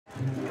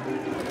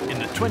In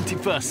the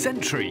 21st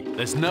century,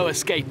 there's no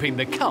escaping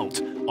the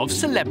cult of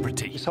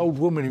celebrity. This old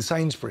woman in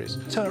Sainsbury's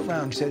turned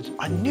around and said,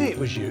 "I knew it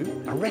was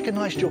you. I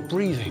recognised your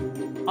breathing."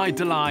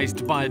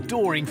 Idolised by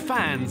adoring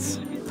fans,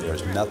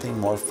 there's nothing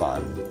more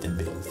fun than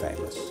being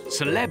famous.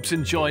 Celebs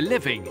enjoy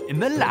living in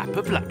the lap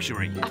of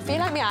luxury. I feel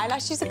like my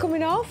eyelashes are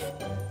coming off.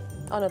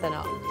 Oh, no, they're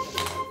not.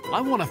 I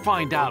want to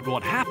find out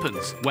what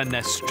happens when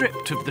they're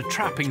stripped of the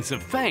trappings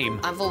of fame.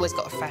 I've always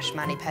got a fresh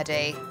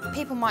mani-pedi.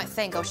 People might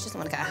think, oh, she doesn't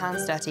want to get her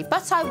hands dirty,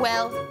 but I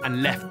will.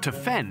 And left to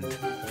fend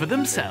for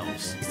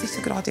themselves. Is this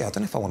a good idea? I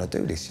don't know if I want to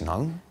do this, you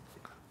know.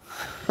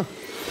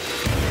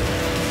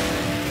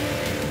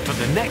 For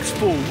the next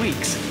 4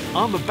 weeks,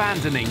 I'm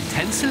abandoning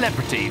 10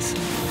 celebrities,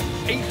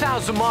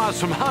 8,000 miles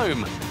from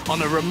home,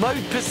 on a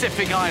remote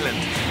Pacific island.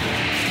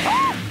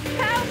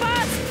 Help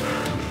us!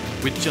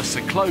 With just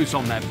the clothes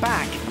on their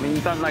back. I mean,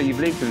 you don't know you've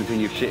lived until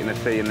you've shit in the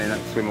sea and then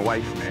swim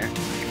away from it.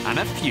 And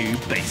a few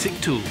basic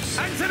tools.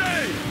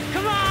 Anthony!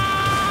 Come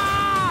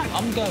on!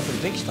 I'm going for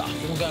the big stuff.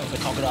 I'm going for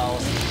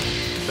crocodiles.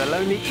 They'll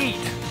only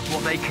eat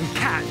what they can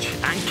catch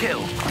and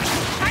kill.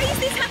 Why is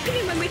this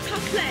happening when we're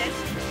topless?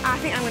 I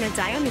think I'm going to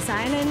die on this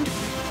island.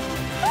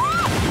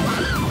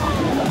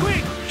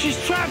 Quick! She's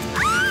trapped!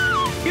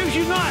 Use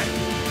your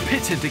knife!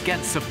 Pitted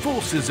against the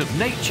forces of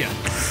nature.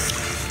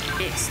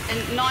 It's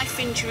a knife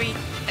injury.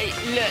 It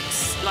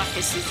looks like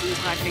a sizzling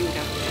entire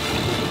finger.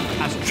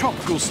 As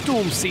tropical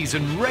storm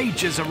season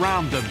rages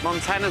around them.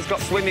 Montana's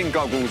got swimming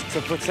goggles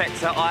to protect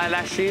her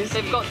eyelashes.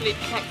 They've got to be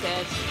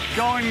protected.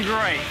 Going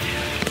great.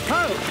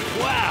 Oh,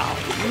 wow.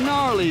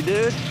 Gnarly,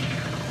 dude.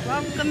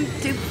 Welcome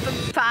to the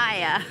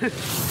fire.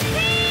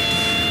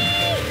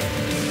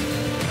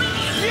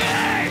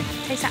 Yeah!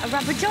 Is that a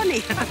rubber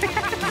Johnny? I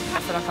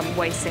feel like I'm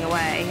wasting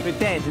away. We're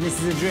dead and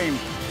this is a dream.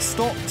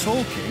 Stop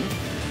talking.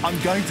 I'm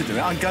going to do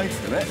it. I'm going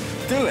to do it.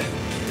 Do it.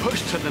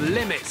 Pushed to the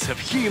limits of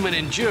human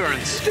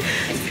endurance. It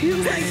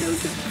feels like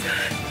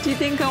do you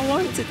think I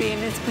want to be in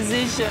this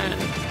position?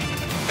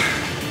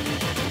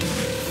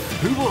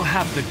 Who will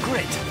have the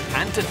grit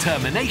and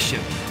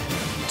determination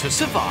to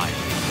survive?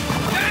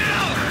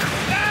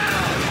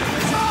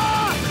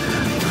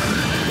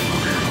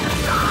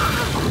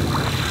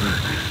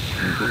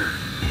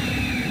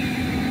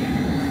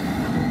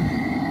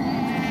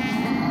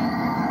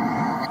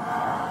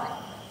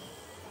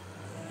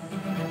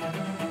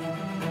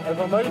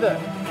 Everyone move it.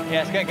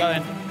 Yeah, let's get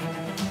going.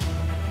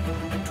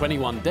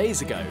 21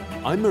 days ago,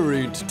 I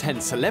marooned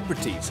 10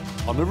 celebrities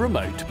on a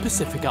remote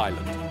Pacific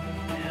island.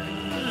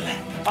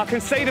 I can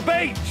see the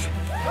beach!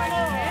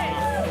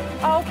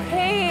 Oh,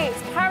 Pete,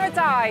 it's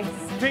paradise.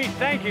 Pete,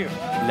 thank you.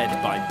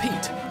 Led by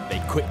Pete, they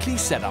quickly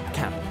set up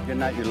camp. Good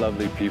night, you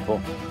lovely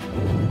people.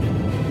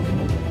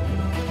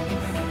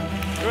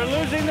 We're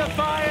losing the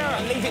fire!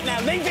 Leave it now,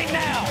 leave it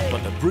now!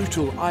 But the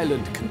brutal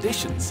island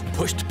conditions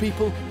pushed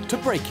people to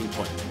breaking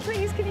point.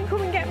 Please, can you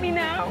come and get me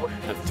now?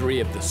 And 3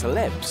 of the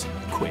celebs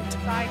quit.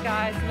 Bye,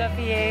 guys. Love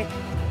you.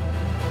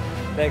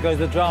 There goes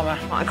the drama.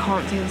 I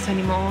can't do this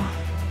anymore.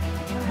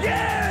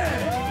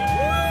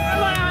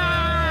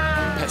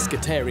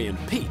 Pescatarian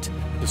Pete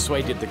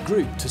persuaded the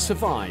group to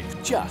survive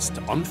just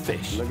on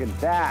fish. Look at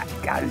that.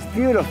 God, it's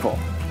beautiful.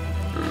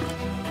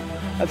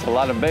 That's a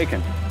lot of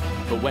bacon.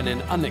 But when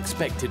an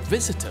unexpected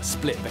visitor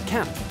split the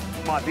camp...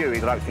 My view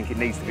is I don't think it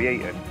needs to be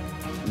eaten.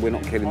 We're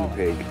not killing the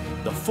pig.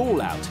 The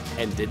fallout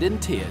ended in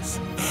tears.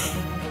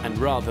 And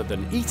rather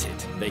than eat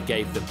it, they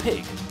gave the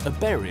pig a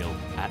burial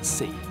at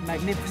sea.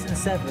 Magnificent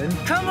Seven.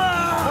 Come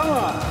on! Come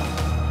on!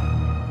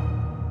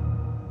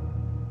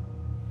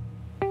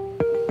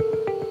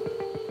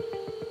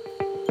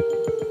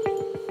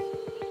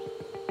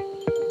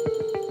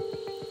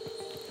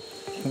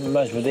 The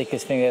most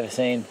ridiculous thing I've ever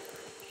seen.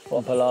 What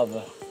a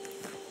palaver.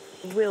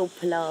 Real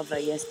palaver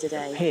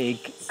yesterday.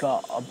 Pig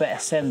got a better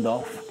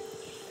send-off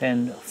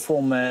than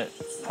former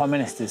prime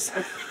ministers.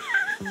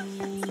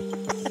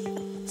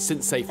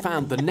 Since they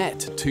found the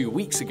net 2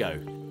 weeks ago,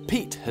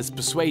 Pete has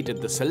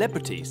persuaded the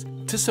celebrities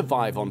to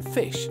survive on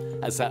fish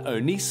as their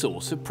only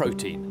source of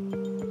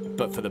protein.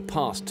 But for the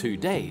past 2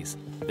 days,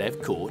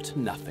 they've caught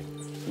nothing.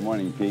 Good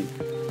morning, Pete.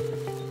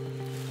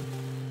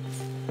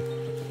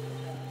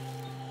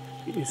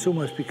 It's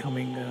almost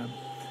becoming a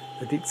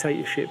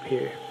dictatorship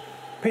here.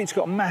 Pete's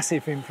got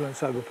massive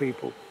influence over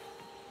people.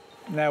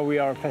 Now we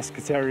are a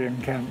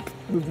pescatarian camp.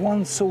 With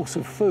one source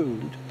of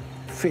food,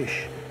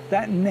 fish,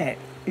 that net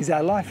is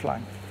our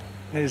lifeline.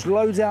 There's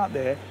loads out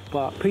there,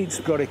 but Pete's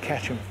got to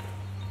catch them.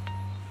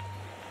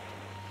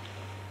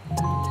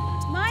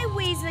 My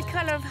weed's the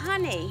colour of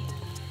honey.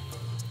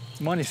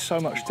 Mine is so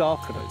much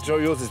darker, though. Do you know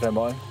what yours is then,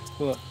 mine?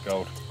 What?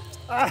 Gold.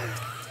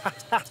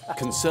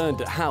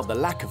 Concerned at how the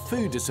lack of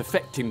food is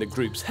affecting the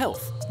group's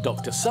health,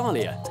 Dr.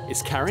 Salia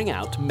is carrying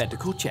out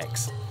medical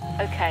checks.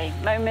 OK,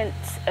 moment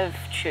of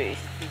truth.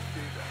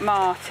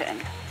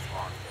 Martin.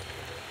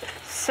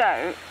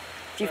 So,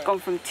 you've gone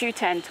from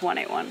 210 to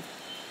 181.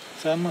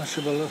 So how much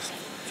have I lost?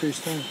 2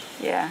 stone?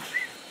 Yeah.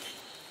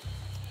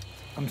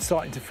 I'm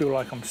starting to feel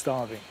like I'm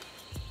starving.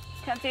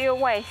 Can I do your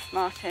waist,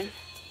 Martin?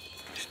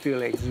 Just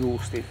feel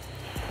exhausted.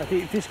 I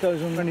think if this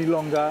goes on any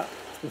longer,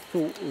 the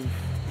thought of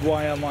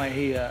why am I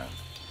here?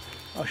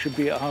 I should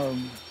be at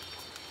home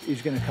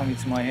is going to come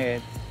into my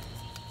head.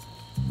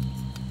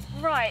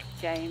 Right,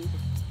 James.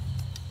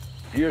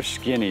 You're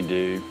skinny,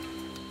 dude.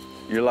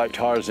 You're like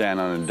Tarzan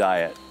on a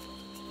diet.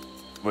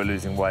 We're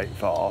losing weight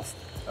fast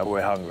and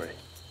we're hungry.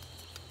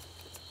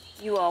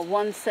 You are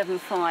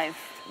 175.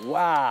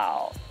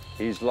 Wow.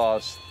 He's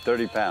lost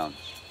 30 pounds.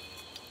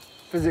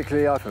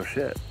 Physically, I feel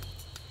shit.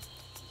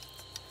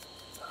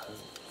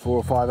 4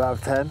 or 5 out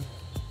of 10.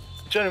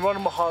 Generally, one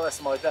of my highlights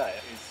of my day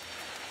is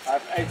I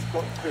have 8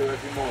 o'clock poo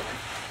every morning.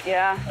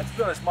 Yeah. And to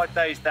be honest, my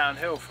day's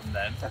downhill from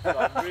then. So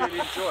I really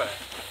enjoy it.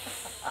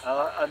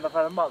 And I've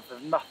had a month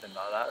of nothing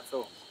like that at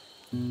all.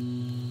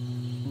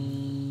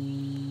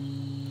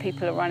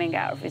 People are running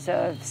out of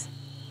reserves.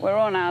 We're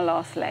on our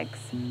last legs.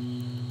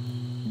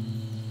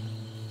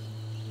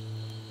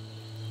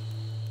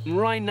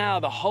 Right now,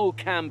 the whole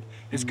camp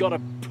has got to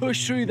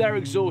push through their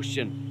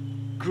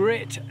exhaustion.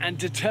 Grit and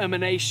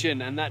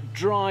determination and that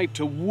drive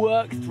to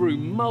work through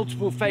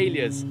multiple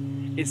failures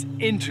is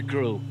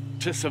integral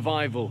to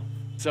survival.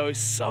 So it's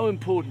so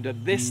important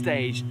at this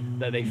stage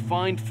that they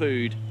find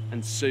food,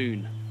 and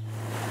soon.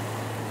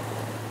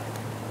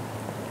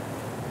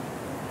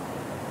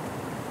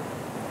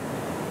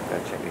 Go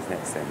check these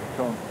nets then.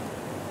 Go on.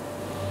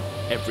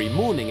 Every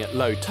morning at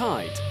low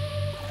tide,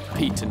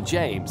 Pete and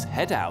James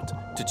head out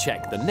to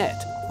check the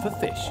net for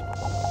fish.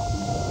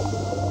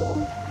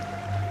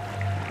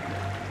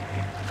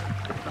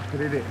 What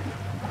did it?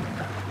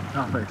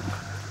 Nothing.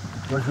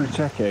 Where should we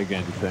check it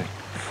again, do you think?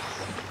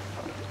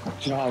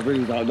 Do you know, I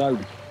really don't know.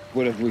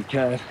 Whatever we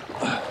can.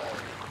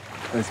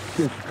 It's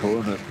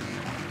difficult, isn't it?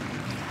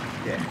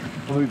 Yeah.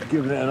 We've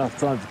given it enough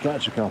time to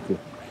catch a couple.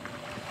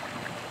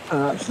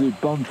 An absolute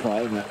bum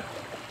fight, isn't it?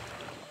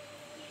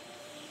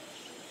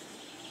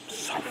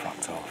 So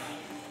fucked off.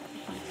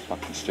 It's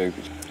fucking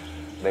stupid.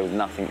 There was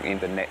nothing in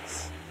the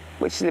nets,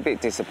 which is a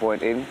bit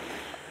disappointing.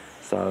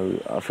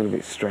 So I feel a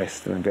bit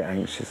stressed and a bit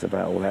anxious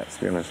about all that, to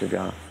be honest with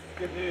you.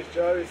 Good news,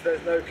 Joe, is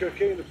there's no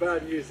cooking. The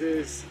bad news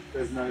is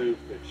there's no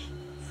fish.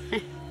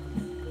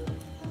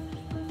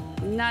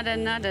 Nada,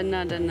 nada,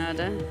 nada,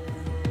 nada.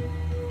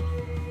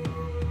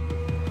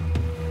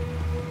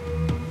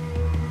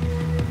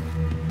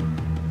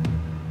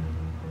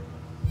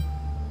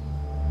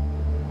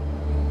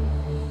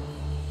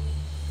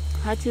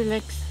 How do your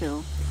legs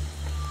feel?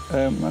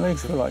 My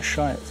legs feel like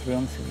shite, to be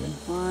honest with you.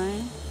 Why? I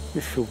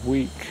just feel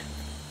weak.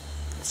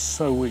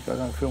 So weak, I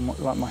don't feel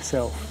like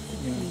myself.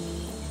 You know?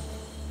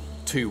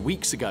 2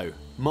 weeks ago,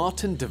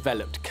 Martin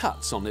developed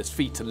cuts on his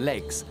feet and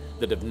legs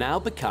that have now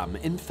become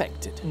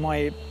infected.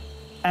 My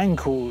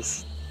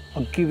ankles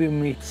are giving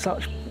me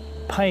such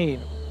pain.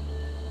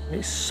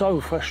 It's so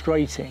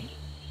frustrating.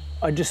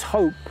 I just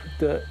hope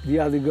that the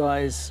other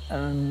guys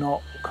are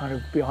not kind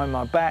of behind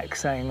my back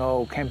saying,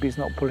 oh, Kempy's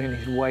not pulling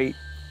his weight.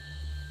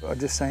 I'm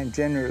just saying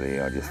generally,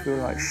 I just feel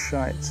like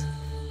shite.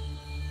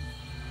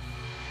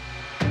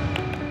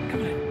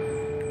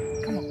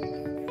 Come on.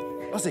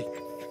 Ozzy.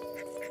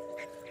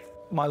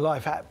 My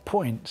life at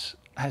points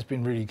has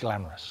been really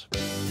glamorous.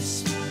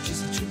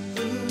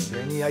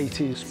 In the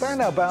 80s,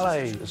 Spandau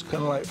Ballet was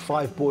kind of like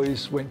 5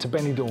 boys went to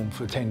Benidorm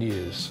for 10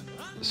 years.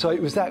 So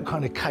it was that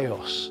kind of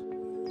chaos.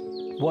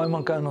 Why am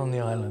I going on the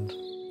island?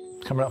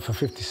 Coming up for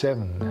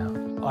 57 now.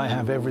 I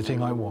have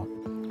everything I want.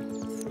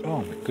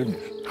 Oh, my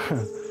goodness.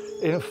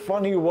 In a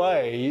funny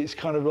way, it's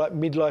kind of like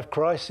midlife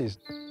crisis.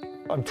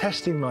 I'm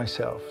testing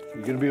myself.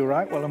 You gonna be all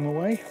right while I'm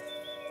away?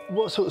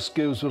 What sort of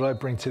skills would I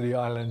bring to the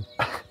island?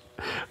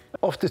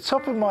 Off the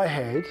top of my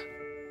head,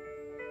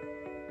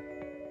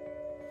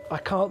 I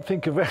can't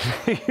think of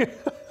anything.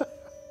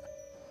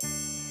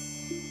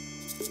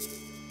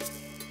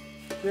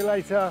 See you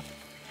later.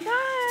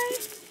 Bye.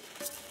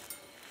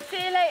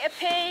 See you later,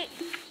 Pete.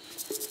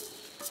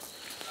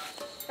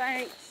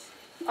 Thanks.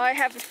 I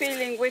have a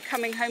feeling we're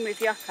coming home with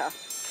Yucca.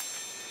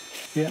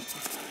 Yeah.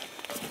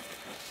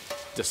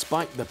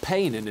 Despite the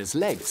pain in his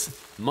legs,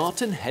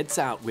 Martin heads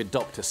out with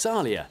Dr.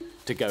 Salia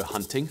to go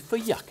hunting for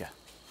yucca.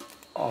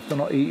 After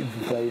not eating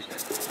for days,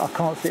 I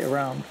can't sit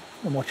around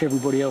and watch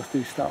everybody else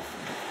do stuff.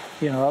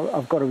 You know,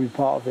 I've got to be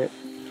part of it.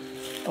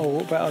 Oh,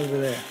 what about over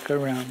there? Go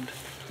round.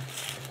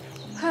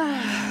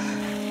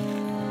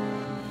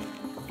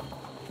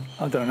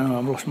 I don't know,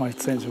 I've lost my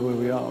sense of where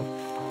we are.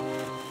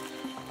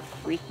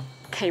 We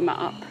came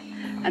up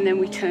and then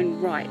we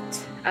turned right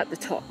at the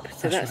top.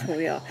 So that's where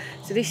we are.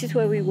 So this is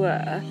where we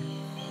were.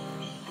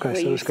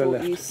 Okay, so let's go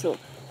left. You saw,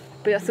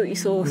 but I thought you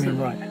saw You mean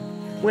some. right?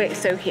 Wait,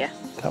 so here.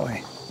 That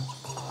way.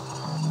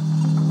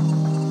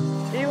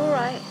 Are you all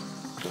right?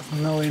 Got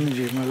no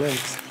energy in my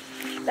legs.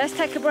 Let's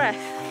take a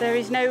breath. There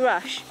is no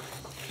rush.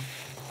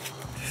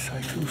 Just so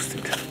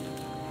exhausted.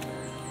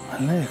 My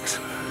legs.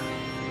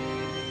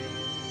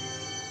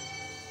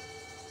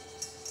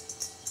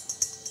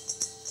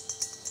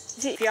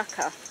 Is it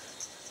yucca?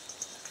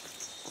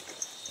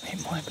 It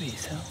might be,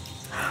 so.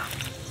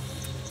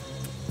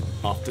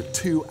 After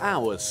 2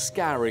 hours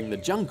scouring the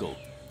jungle,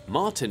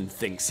 Martin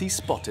thinks he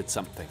spotted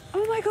something.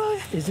 Oh my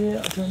God. Is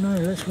it? I don't know,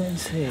 let's wait and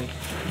see.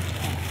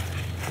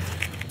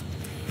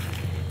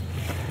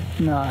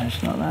 No,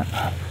 it's not that.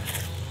 I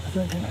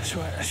don't think that's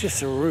right. It's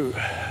just a route.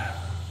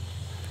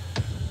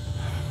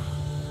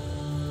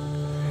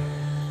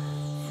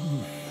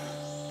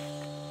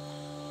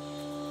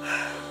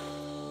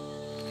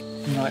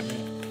 Nightmare.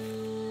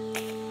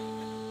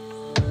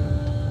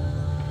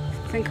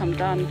 I think I'm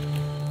done.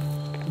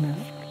 No.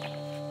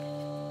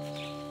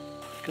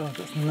 God, I've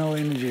got no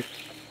energy.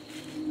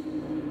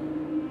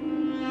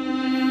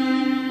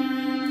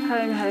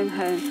 Home, home,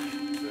 home.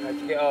 How'd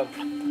you get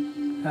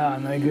on? Ah,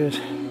 no good.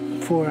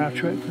 4-hour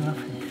trek for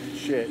nothing.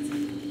 Shit.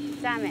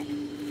 Damn it.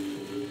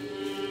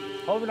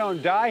 Hope we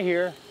don't die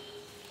here.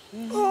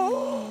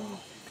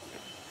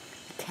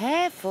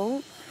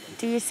 Careful.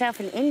 Do yourself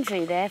an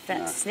injury there if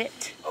that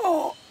slipped.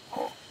 Oh,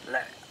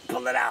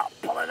 pull it out,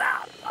 pull it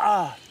out.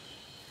 Ah.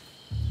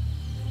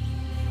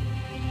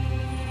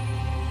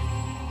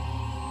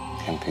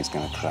 Kempy's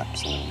gonna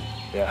collapse soon.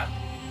 Yeah.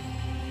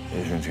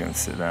 Adrian's going to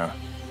sit down.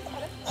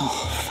 Oh,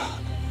 fuck.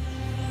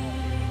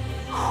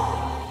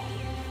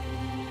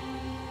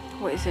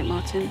 What is it,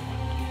 Martin?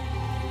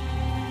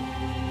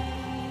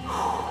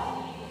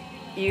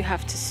 You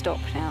have to stop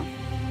now.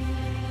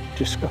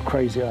 Just a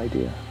crazy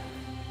idea.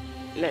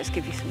 Let's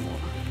give you some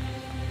water.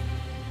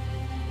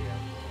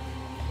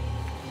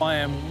 I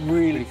am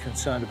really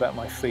concerned about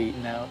my feet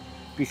now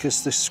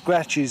because the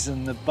scratches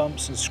and the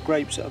bumps and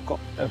scrapes that I've got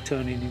are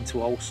turning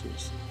into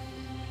ulcers.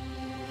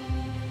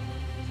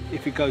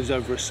 If it goes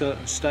over a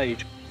certain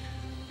stage,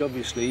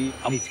 obviously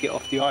I need to get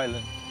off the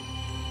island.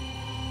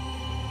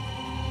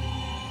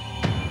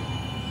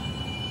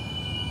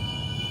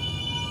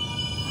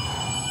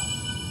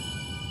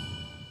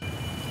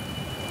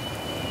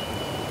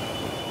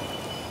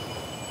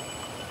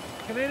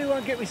 Can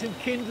anyone get me some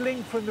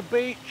kindling from the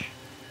beach?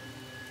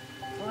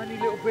 Tiny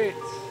little bits.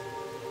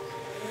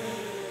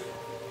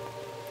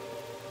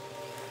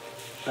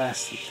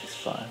 Bastard, this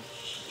fire.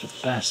 Such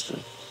a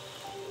bastard.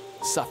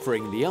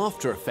 Suffering the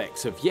after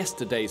effects of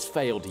yesterday's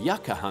failed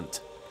yucca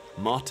hunt,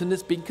 Martin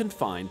has been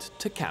confined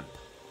to camp.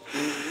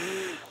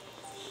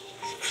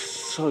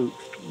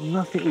 Soaked.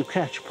 Nothing will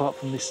catch apart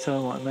from this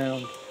termite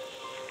mound.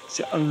 It's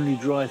the only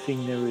dry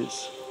thing there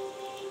is.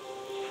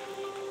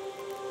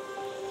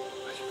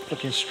 I'm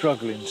fucking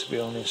struggling, to be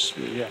honest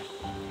with you.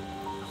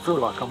 I feel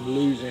like I'm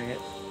losing it.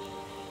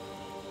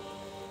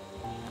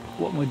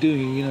 What am I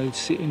doing, you know,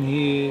 sitting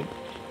here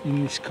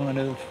in this kind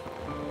of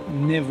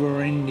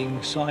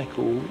never-ending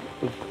cycle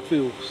of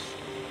filth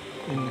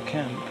in the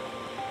camp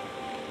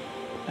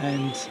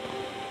and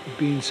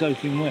being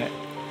soaking wet?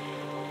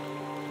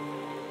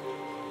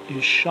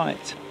 It's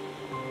shite.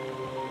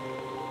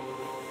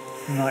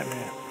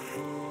 Nightmare.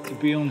 To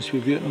be honest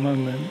with you, at the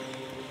moment,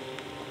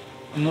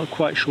 I'm not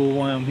quite sure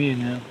why I'm here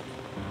now.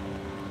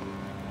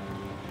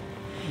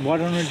 Why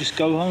don't I just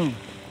go home?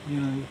 You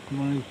know, why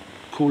don't I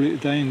call it a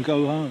day and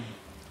go home?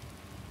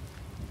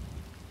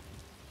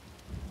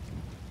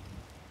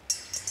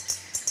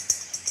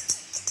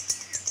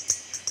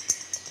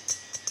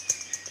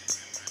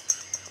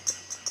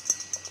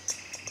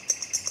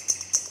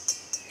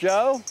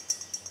 Joe,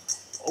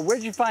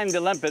 where'd you find the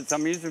limpets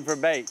I'm using for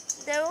bait?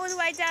 They're all the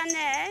way down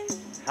there.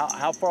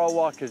 How far a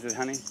walk is it,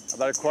 honey?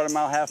 About a quarter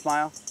mile, half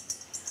mile?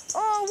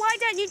 Oh, why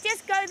don't you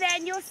just go there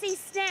and you'll see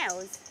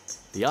snails?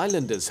 The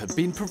islanders have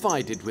been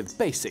provided with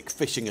basic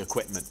fishing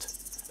equipment.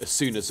 As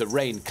soon as the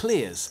rain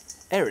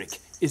clears, Eric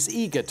is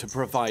eager to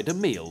provide a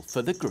meal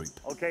for the group.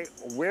 Okay,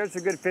 where's a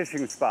good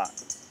fishing spot?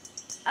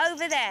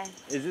 Over there.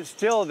 Is it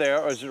still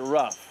there or is it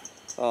rough?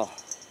 Oh.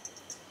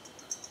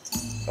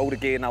 All the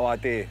gear, no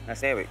idea.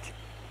 That's Eric.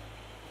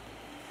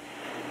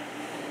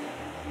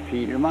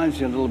 Pete, it reminds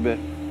me a little bit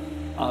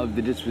of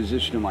the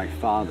disposition of my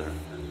father.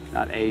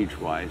 Not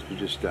age-wise, but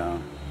just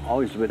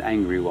always a bit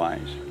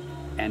angry-wise.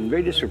 And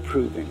very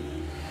disapproving.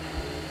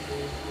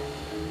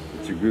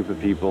 It's a group of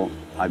people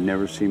I've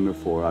never seen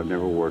before, I've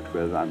never worked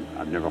with,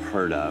 I've never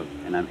heard of,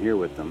 and I'm here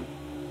with them.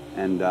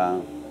 And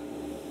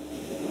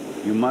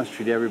you must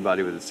treat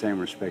everybody with the same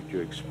respect you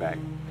expect.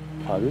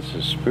 Oh, this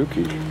is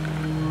spooky.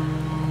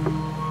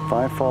 If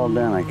I fall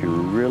down, I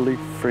can really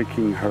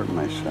freaking hurt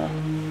myself.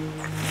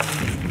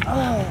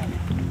 Oh.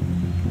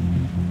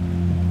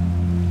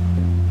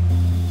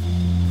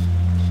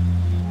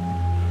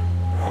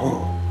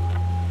 Oh.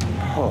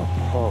 Oh,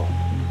 oh.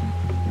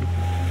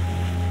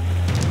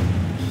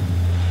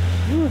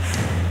 Oof.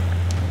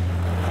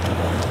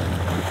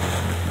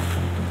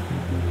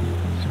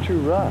 It's too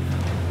rough.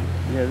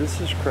 Yeah,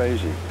 this is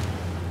crazy.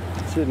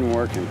 This isn't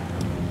working.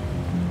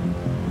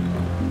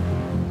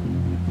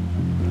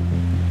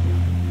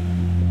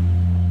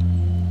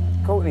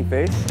 Caught any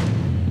fish?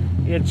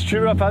 It's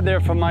too rough out there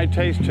for my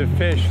taste to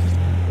fish.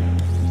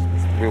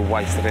 It's a real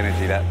waste of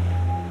energy, that.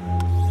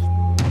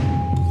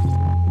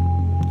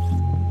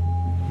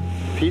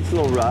 Pete's a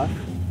little rough,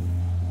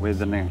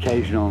 with an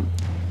occasional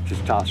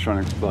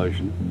testosterone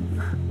explosion.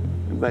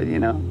 But, you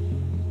know,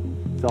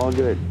 it's all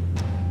good.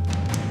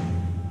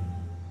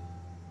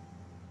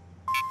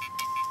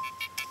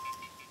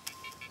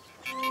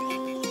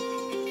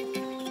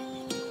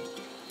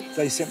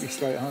 They sent me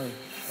straight home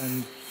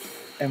and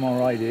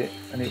MRI'd it,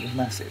 and it was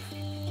massive.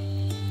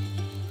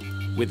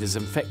 With his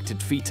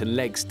infected feet and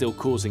legs still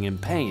causing him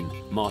pain,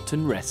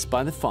 Martin rests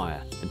by the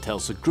fire and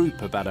tells the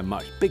group about a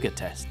much bigger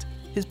test,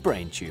 his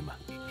brain tumour.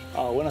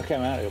 Oh, when I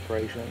came out of the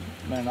operation,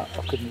 man, I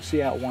couldn't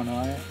see out one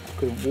eye, I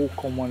couldn't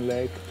walk on one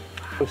leg.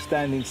 I was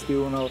standing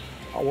still and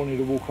I wanted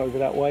to walk over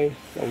that way,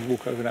 I would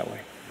walk over that way.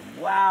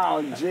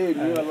 Wow, dude,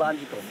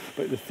 neurological.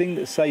 But the thing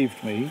that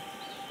saved me,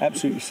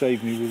 absolutely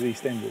saved me, was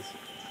EastEnders.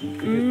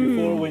 Because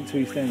before I went to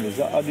EastEnders,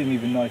 I didn't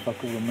even know if I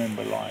could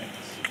remember lines.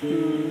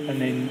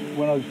 And then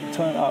when I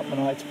turned up and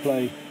I had to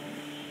play,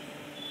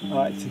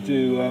 I had to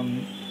do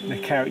the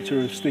character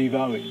of Steve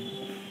Owen.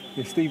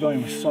 Yeah, Steve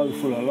Owen was so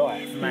full of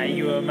life. Mate,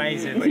 you were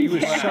amazing. But he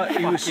was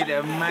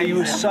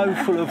so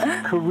full of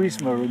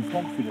charisma and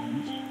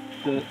confidence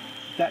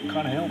that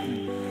kind of helped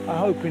me. I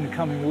hope in the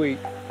coming week,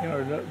 you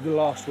know, the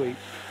last week,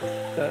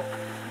 that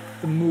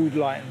the mood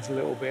lightens a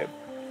little bit.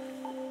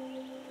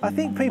 I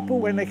think people,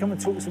 when they come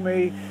and talk to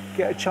me,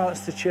 get a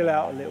chance to chill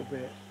out a little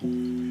bit.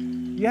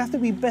 You have to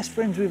be best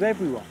friends with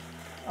everyone,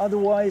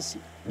 otherwise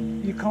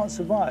you can't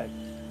survive.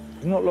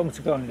 There's not long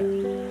to go now,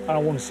 and I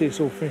want to see us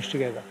all finish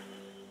together.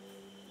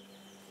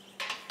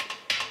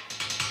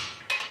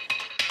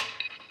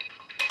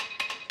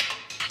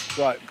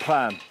 Right,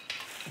 plan.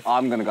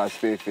 I'm going to go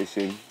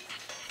spearfishing.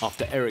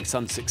 After Eric's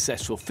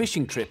unsuccessful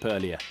fishing trip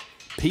earlier,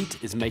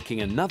 Pete is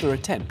making another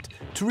attempt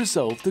to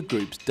resolve the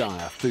group's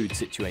dire food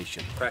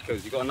situation.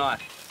 Crackers, you got a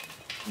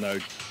knife? No.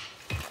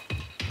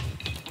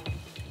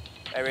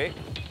 Eric,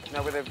 you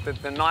know where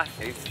the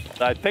knife is?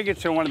 I think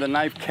it's in one of the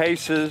knife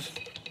cases.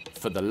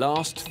 For the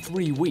last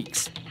 3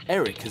 weeks,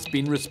 Eric has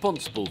been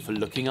responsible for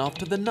looking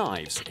after the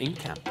knives in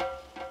camp.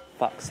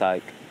 Fuck's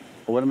sake.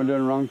 What am I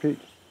doing wrong, Pete?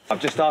 I've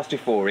just asked you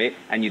for it,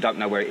 and you don't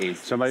know where it is.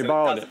 Somebody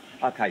borrowed it.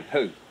 OK,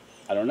 who?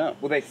 I don't know.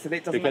 Well, so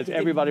it doesn't because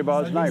everybody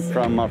borrows a knife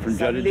from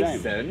Judge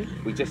James.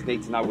 Listen, we just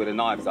need to know where the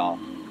knives are.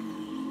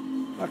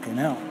 Fucking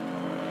hell.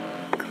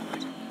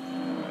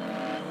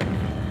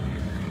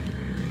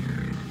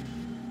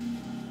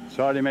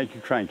 Sorry to make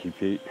you cranky,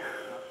 Pete.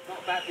 It's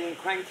not about being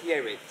cranky,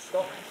 Eric.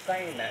 Stop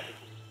saying that.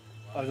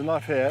 There's a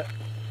knife here.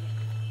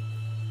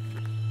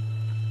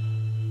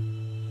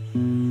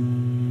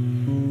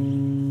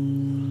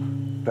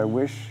 I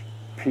wish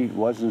Pete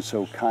wasn't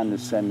so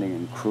condescending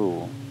and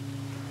cruel.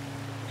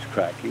 It's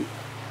cracky.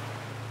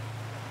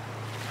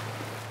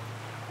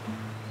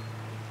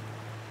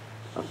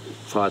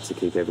 I've tried to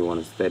keep everyone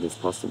as fed as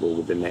possible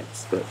with the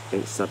nets, but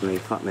it's suddenly,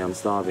 fuck me, I'm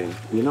starving.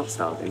 You're not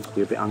starving,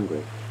 you're a bit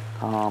hungry.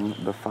 Calm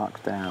the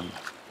fuck down.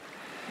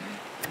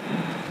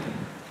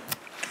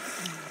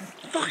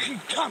 Fucking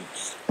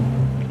cunts!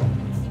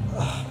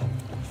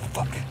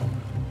 Fuck.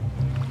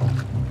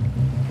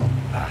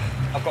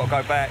 I've got to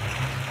go back.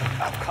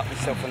 I've cut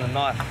myself on a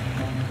knife.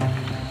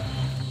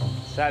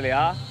 Sally,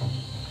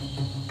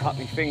 cut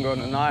my finger on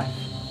a knife.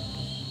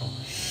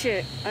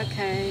 Shit,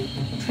 OK.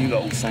 You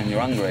lot all saying you're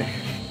hungry.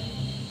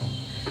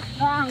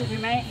 Not hungry,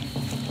 mate.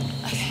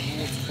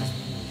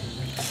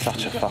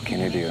 Such a fucking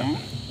idiot.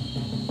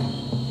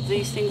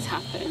 These things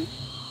happen.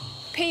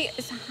 Pete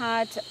has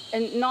had a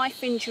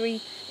knife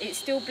injury. It's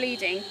still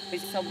bleeding.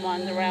 Is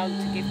someone around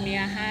to give me a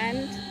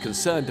hand?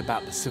 Concerned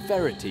about the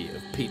severity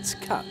of Pete's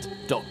cut,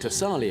 Dr.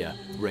 Salia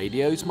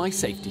radios my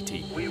safety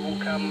team. We will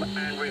come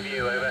and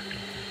review, over.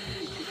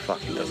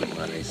 Fucking doesn't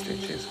want these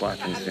stitches. What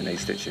happens if it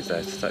needs stitches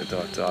there? Do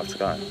I have to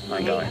go? I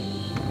ain't going.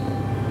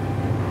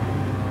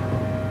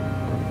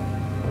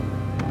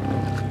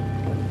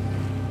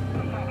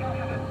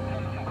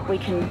 We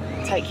can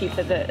take you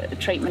for the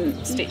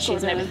treatment,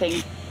 stitches and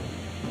everything.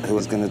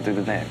 Who's going to do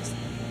the next?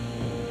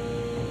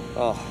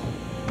 Oh.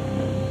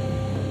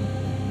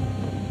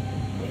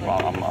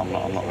 Right, I'm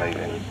not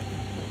leaving.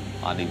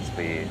 I need to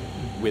be here.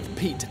 With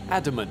Pete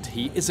adamant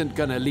he isn't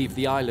going to leave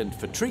the island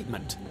for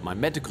treatment, my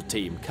medical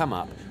team come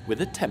up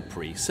with a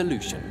temporary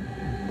solution.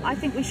 I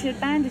think we should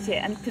bandage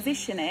it and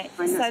position it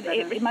so that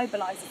it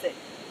immobilises it.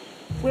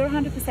 We're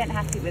 100%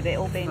 happy with it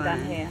all being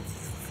done here.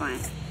 Fine.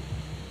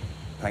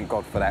 Thank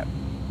God for that.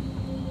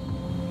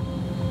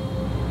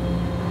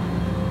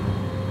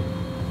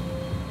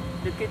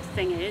 The good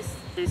thing is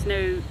there's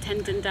no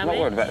tendon I'm damage.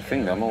 not worried about the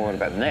finger, I'm more worried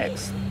about the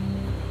necks.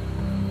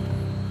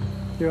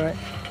 You all right?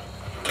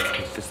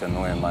 It's just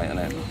annoying, mate, isn't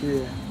it?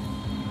 Yeah.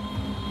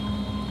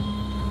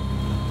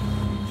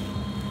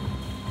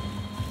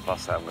 If I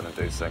say I'm going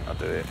to do something, I'll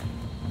do it.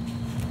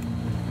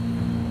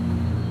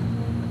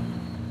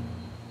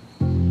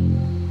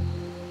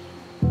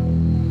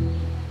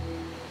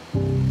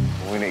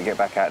 We need to get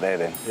back out there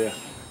then. Yeah.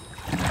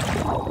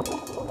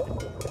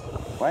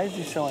 Why is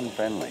he so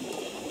unfriendly?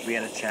 We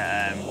had a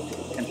chat,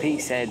 and Pete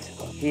said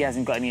he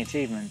hasn't got any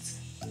achievements.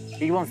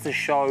 He wants to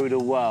show the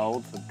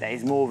world that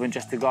he's more than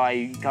just a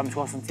guy who comes to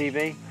us on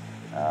TV.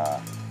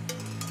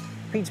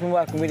 Pete's been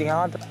working really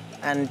hard,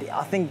 and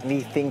I think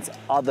he thinks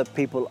other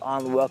people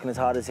aren't working as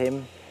hard as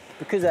him.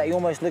 Because of that, he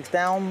almost looks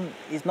down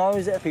his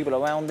nose at people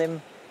around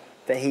him,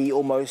 that he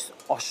almost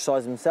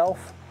ostracises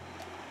himself.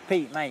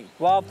 Pete, mate,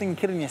 rather than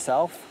killing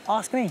yourself,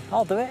 ask me,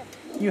 I'll do it.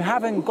 You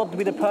haven't got to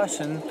be the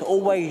person to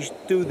always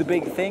do the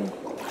big thing.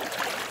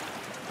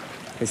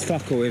 It's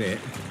fuck all, innit?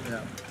 Yeah.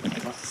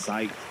 Fuck's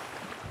sake.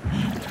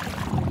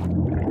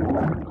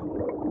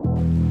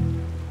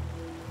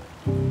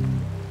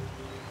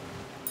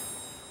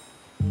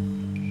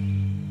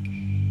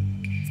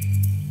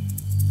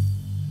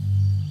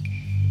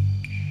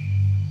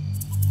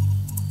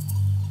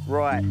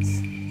 Right.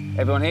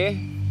 Everyone here?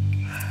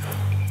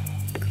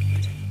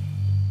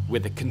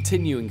 With the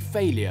continuing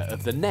failure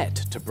of the net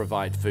to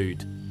provide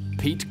food,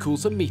 Pete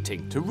calls a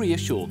meeting to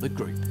reassure the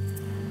group.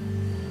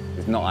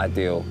 It's not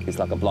ideal. It's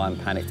like a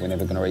blind panic. We're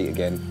never going to eat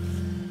again.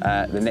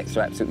 The nets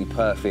are absolutely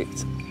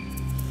perfect,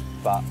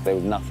 but there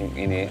was nothing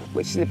in it,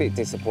 which is a bit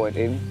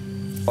disappointing.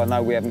 I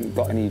know we haven't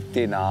got any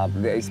dinner,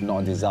 but it's not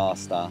a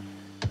disaster.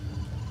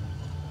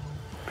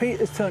 Pete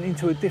has turned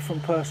into a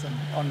different person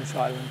on this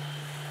island.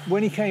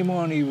 When he came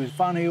on, he was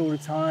funny all the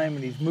time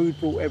and his mood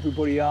brought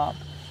everybody up.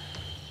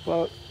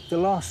 But the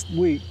last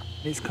week,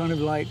 it's kind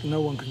of like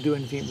no one can do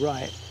anything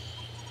right.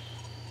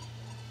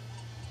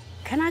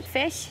 Can I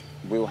fish?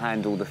 We'll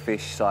handle the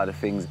fish side of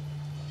things.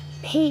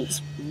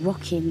 Pete's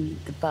rocking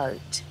the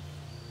boat.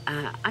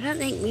 I don't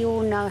think we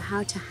all know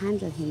how to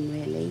handle him,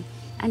 really,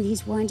 and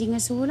he's winding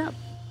us all up.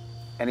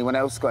 Anyone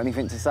else got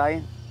anything to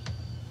say?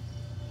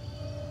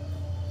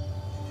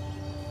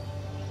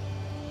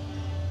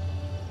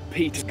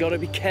 Pete's got to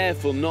be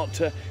careful not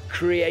to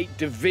create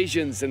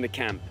divisions in the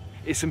camp.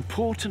 It's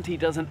important he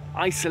doesn't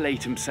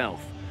isolate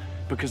himself,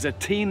 because a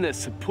team that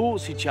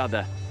supports each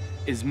other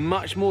is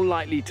much more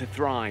likely to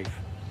thrive.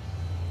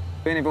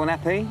 Been everyone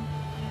happy?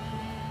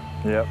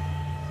 Yep.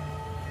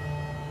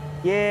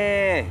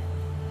 Yeah.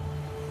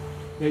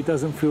 It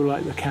doesn't feel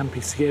like the camp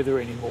is together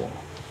anymore.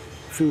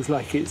 It feels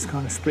like it's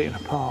kind of splitting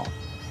apart.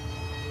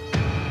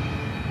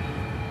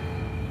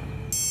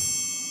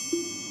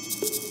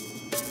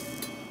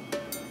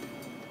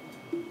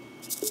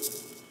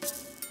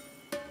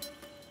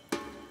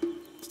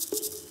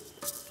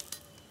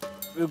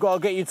 We've got to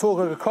get you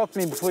talking like a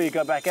Cockney before you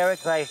go back, Eric.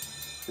 Say,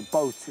 the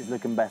boat is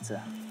looking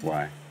better.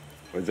 Why?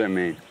 What does that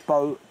mean?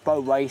 Boat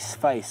race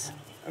face.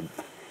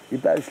 Your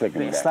boat's looking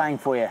Bit better. of slang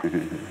for you.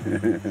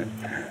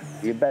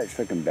 Your boat's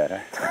looking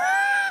better.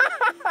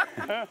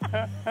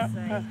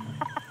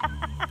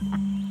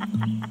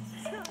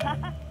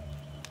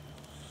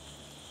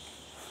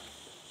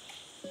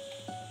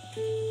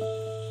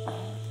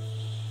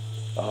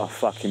 Oh, I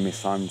fucking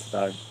miss home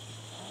today.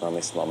 I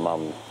miss my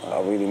mum.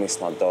 I really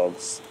miss my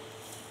dogs.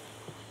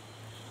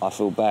 I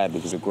feel bad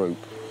because the group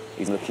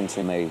is looking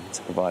to me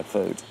to provide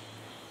food.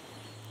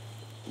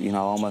 You know,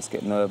 I almost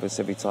get nervous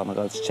every time I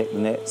go to check the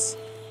nets,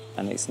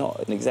 and it's not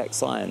an exact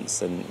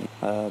science, and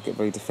I get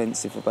very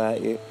defensive about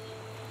it.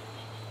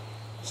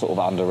 Sort of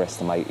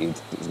underestimated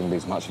it was going to be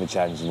as much of a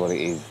challenge as what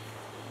it is.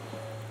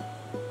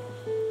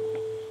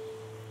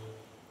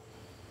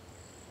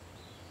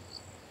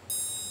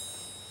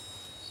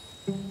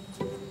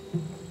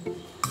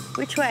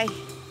 Which way?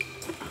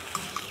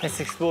 Let's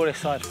explore this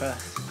side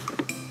first.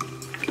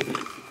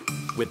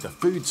 With the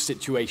food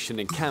situation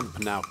in camp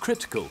now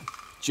critical,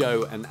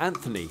 Joe and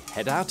Anthony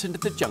head out into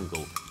the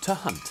jungle to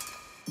hunt.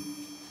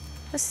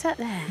 What's that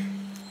there?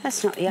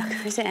 That's not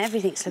yucca, is it?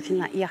 Everything's looking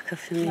like yucca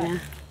for me now.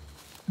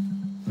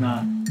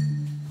 No.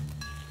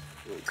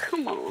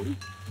 Come on.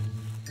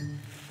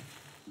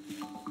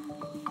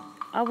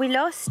 Are we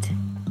lost?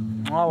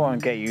 I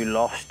won't get you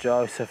lost,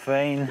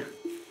 Josephine.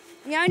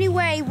 The only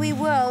way we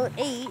will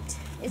eat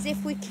is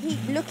if we keep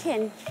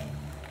looking.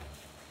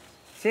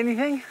 See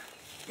anything?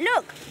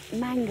 Look!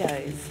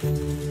 Mangoes.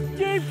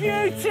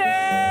 Beauty!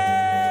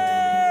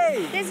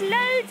 There's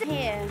loads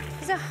here.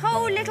 There's a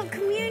whole little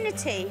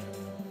community.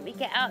 Let me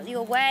get out of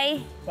your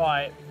way.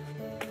 Right.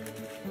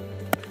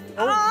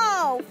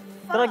 Oh!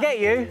 Did I get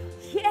you?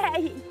 Yeah,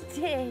 you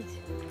did.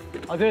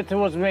 I'll do it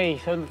towards me,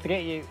 so to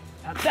get you.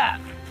 Like that.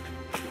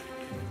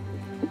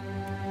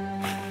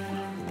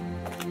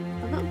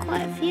 I've got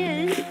quite a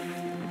few.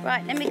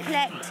 Right, let me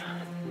collect.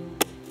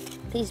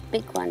 These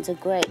big ones are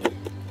great.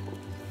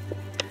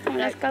 Come on,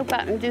 let's go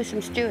back and do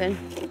some stewing.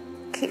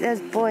 Keep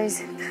those boys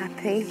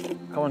happy.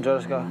 Come on, Joe,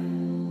 let's go.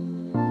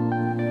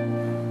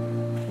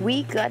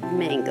 We got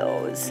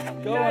mangoes.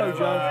 Go on,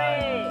 Joe.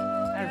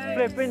 And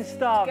flipping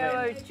starving.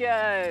 Go,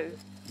 Joe.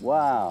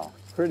 Wow,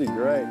 pretty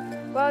great.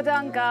 Well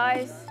done,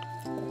 guys.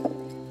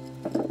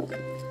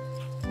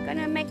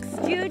 Gonna make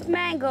stewed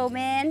mango,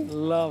 man.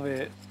 Love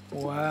it.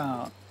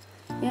 Wow.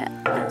 Yeah,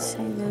 I'd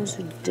say those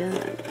are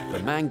done. The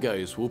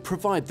mangoes will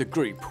provide the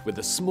group with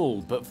a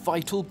small but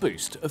vital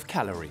boost of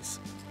calories.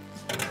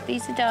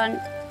 These are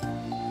done.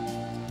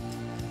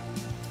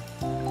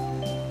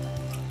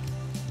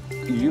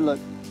 You look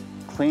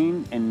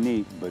clean and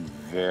neat, but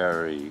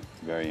very,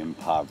 very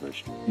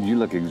impoverished. You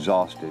look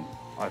exhausted.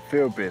 I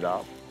feel beat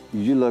up.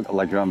 You look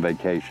like you're on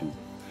vacation.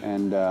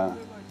 And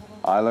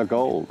I look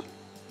old.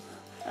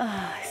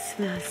 Oh, it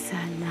smells so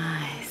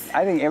nice.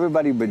 I think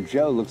everybody but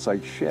Joe looks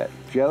like shit.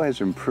 Joe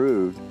has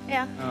improved.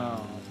 Yeah.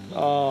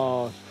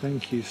 Oh,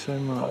 thank you so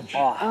much.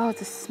 Oh,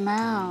 the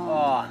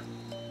smell.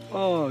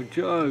 Oh,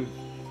 Joe.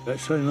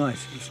 That's so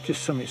nice. It's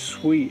just something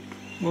sweet.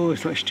 Oh,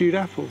 it's like stewed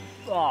apple.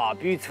 Oh,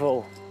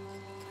 beautiful.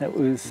 That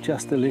was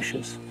just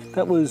delicious.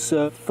 That was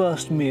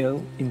first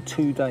meal in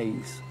 2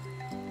 days.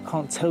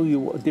 Can't tell you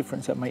what a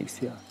difference that makes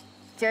to you.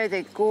 Joe,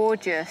 they're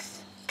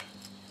gorgeous.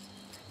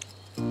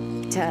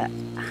 To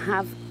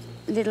have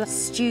little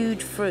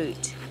stewed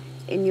fruit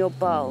in your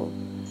bowl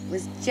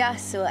was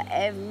just what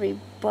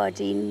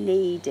everybody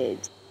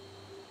needed.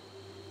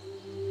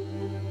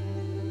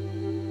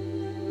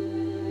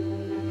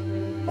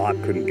 I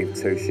couldn't give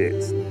two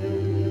shits.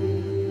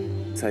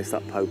 Tastes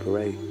like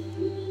potpourri.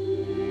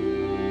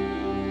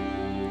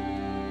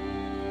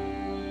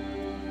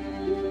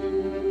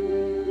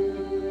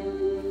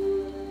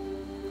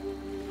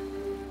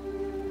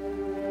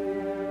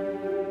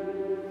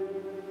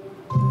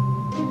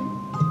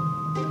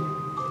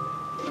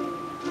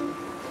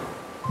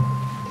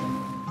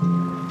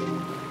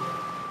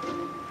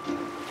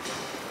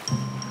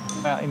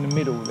 Out in the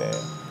middle there,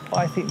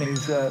 I think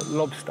there's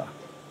lobster.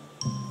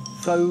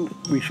 So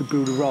we should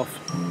build a raft.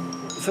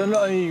 So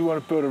not only you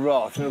want to build a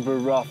raft, you want to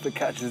build a raft that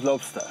catches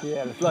lobster.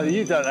 Yeah. Bloody,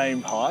 you don't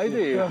aim high, do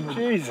you?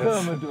 Jesus.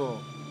 Thermidor.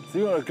 So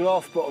you want a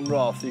glass bottom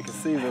raft so you can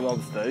see the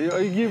lobster.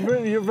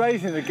 You're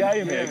raising the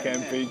game here,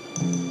 Kempy.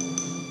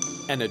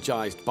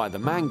 Energised by the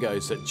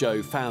mangoes that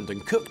Joe found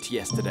and cooked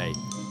yesterday,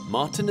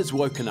 Martin has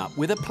woken up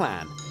with a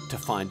plan to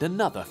find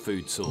another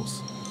food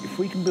source. If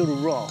we can build a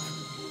raft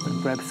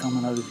and grab some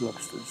of those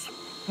lobsters,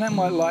 that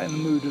might lighten the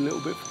mood a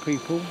little bit for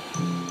people,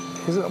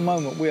 because at the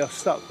moment we are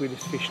stuck with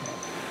this fish net,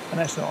 and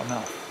that's not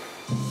enough.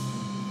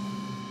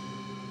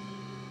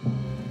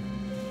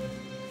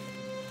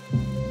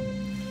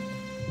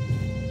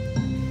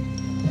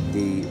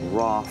 The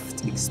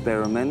raft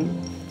experiment,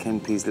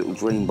 Kempy's little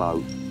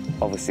dreamboat.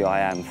 Obviously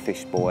I am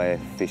fish boy,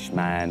 fish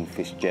man,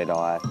 fish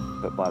Jedi,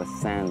 but by the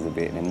sounds of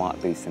it, there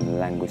might be some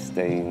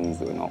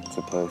langoustines or an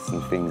octopus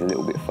and things a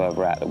little bit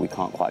further out that we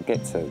can't quite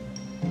get to.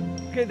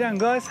 Get down,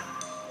 guys.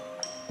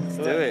 Let's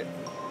do it.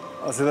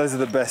 Oh, so those are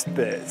the best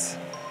bits.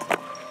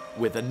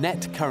 With the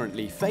net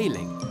currently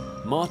failing,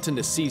 Martin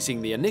is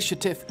seizing the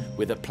initiative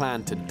with a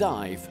plan to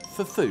dive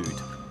for food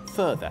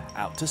further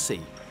out to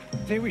sea. I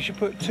think we should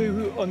put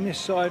 2 on this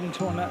side and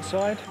 2 on that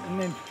side,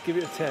 and then give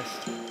it a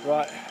test.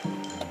 Right.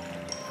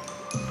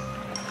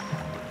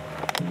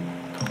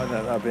 I think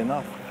that'll be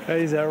enough.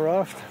 There's our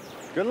raft.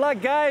 Good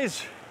luck,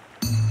 guys.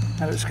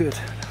 That looks good.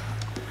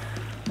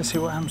 Let's see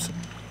what happens.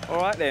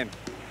 All right then.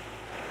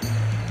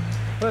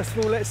 First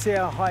of all, let's see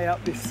how high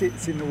up this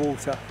sits in the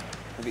water.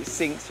 If it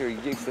sinks, you're a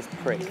useless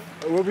prick.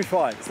 We'll be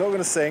fine. It's not going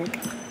to sink.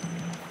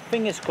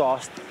 Fingers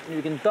crossed,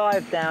 you can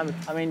dive down.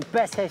 I mean,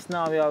 best case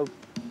scenario,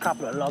 a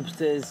couple of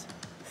lobsters,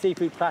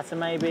 seafood platter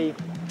maybe.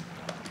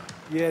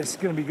 Yeah, it's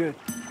going to be good.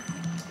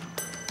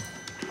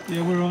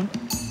 Yeah, we're on.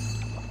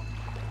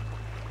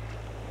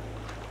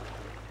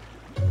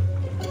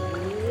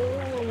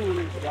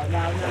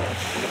 Now.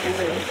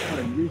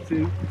 You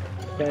two,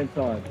 stand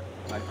side.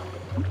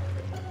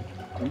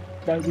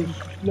 Don't be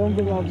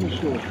longer rather than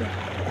shorter.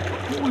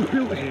 What we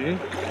built here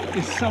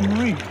is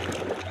submarine.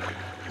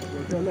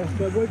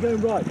 We're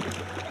going right.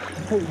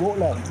 Pete, walk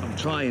left. I'm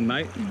trying,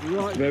 mate.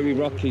 Right. It's very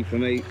rocky for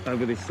me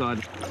over this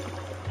side.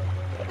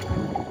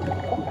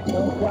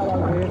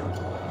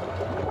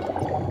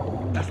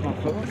 That's my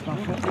foot, that's my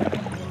foot.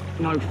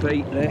 No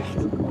feet left.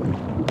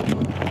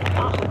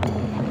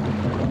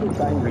 It's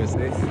dangerous,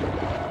 this.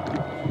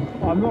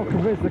 I'm not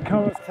convinced the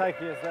current's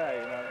taking us there,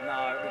 you know.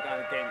 No, we're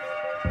going against.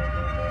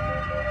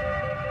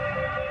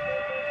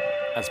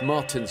 As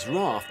Martin's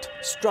raft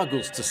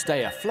struggles to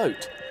stay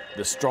afloat,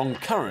 the strong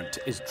current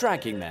is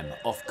dragging them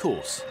off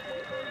course.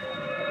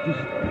 Oh,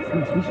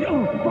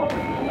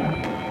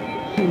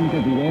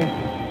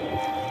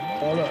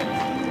 look.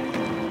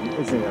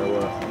 This ain't gonna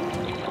work.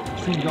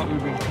 Seems like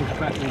we've been pushed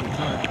back all the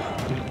time.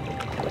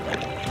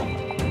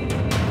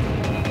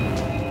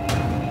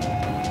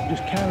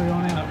 Just carry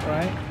on out,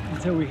 right,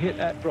 until we hit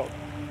that rock.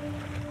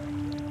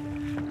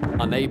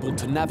 Unable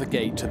to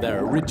navigate to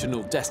their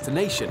original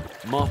destination,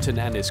 Martin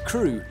and his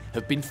crew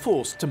have been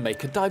forced to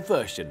make a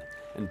diversion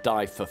and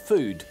dive for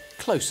food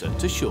closer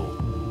to shore.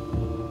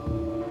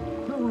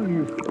 Come on,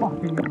 you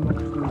fucking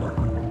monsters.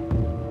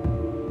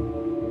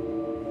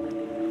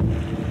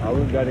 I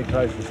wouldn't go any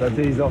closer, so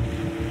D's off.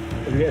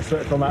 If we get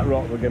swept on that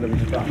rock, we're going to be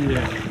stuck.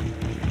 Yeah.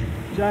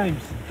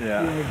 James.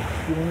 Yeah. Do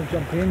you want to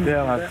jump in?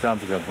 Yeah, I'll have time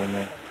to jump in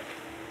there.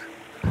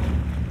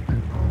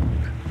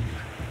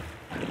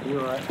 You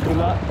all right? Good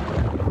luck.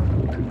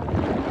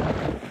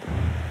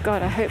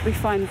 God, I hope we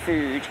find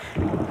food.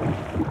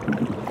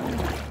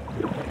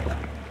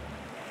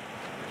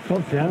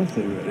 What's the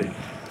answer, really?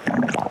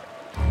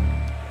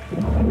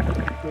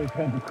 Very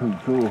tentacle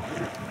door.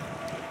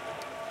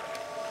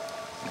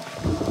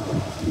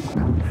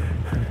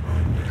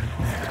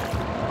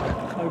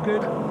 Oh,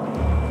 good.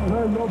 There's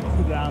no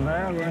lobster down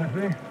there or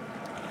anything.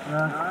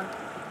 No.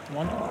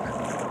 One.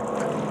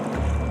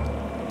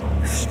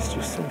 This is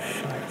just so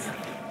shite.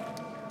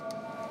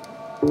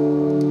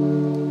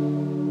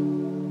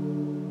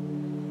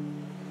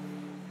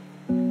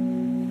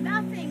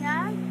 Nothing,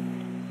 eh?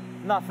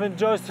 Nothing,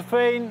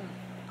 Josephine.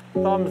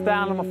 Thumbs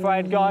down, I'm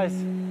afraid, guys.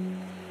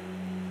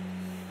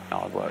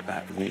 Hard work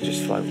that, isn't it?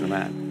 Just floating them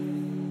out.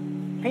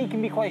 Pete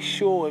can be quite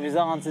short with his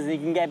answers. He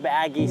can get a bit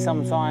aggy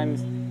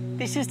sometimes.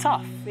 This is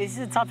tough. This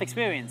is a tough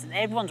experience, and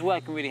everyone's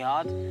working really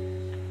hard.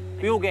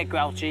 We all get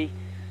grouchy.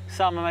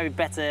 Some are maybe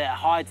better at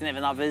hiding it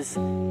than others.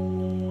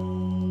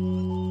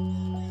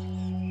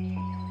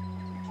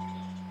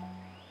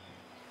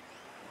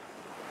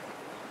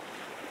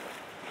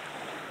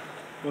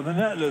 Well, the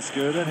net looks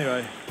good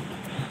anyway.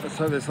 Let's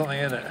hope there's something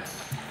in it.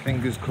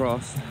 Fingers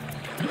crossed.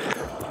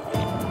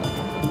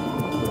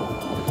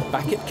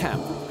 Back at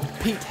camp,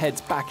 Pete heads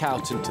back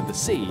out into the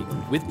sea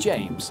with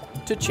James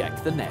to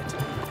check the net.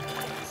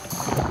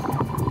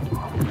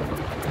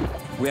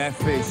 We have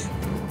fish.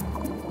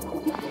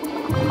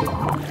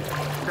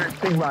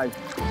 Stingray.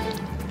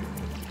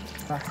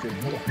 That's it,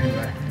 not a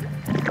stingray.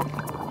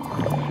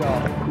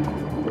 Shark.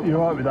 You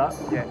alright with that?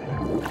 Yeah.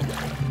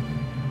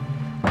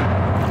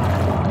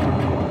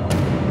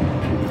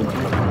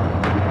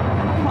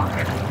 Fuck!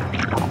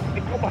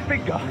 It's got my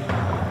finger.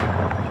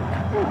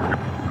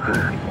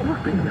 It's got my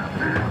finger.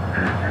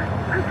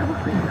 It's got my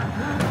finger.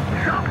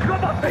 Shark's got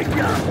my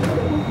finger!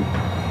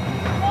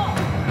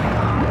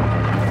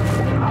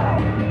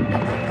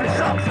 The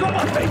shark's got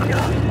my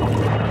finger!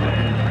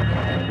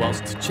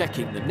 Whilst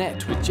checking the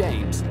net with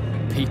James,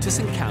 Pete has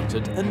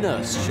encountered a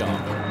nurse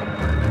shark.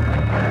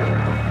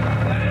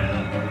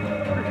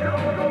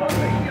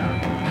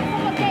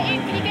 Get in,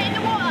 can you get in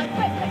the water?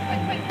 Quick, quick,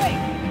 quick, quick, quick.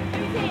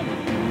 Who's in?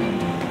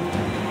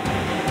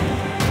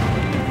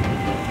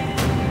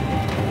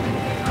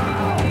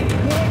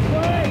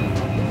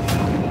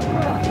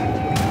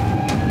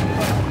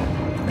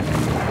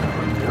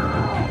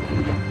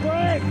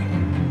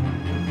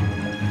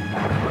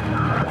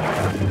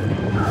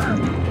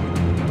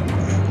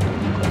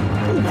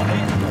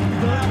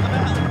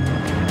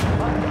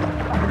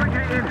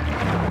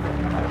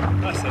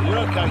 You're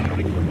okay.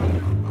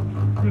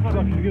 Look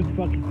like a good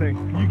fucking thing.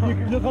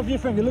 You look after your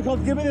finger. Look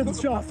after. Give me the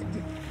shot.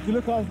 You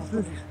look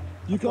after.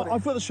 You got.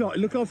 I've got the shot.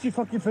 Look after your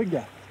fucking finger.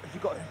 Have you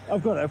got it?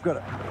 I've got it. I've got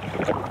it.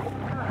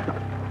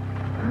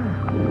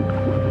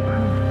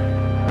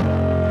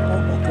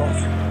 Oh my god.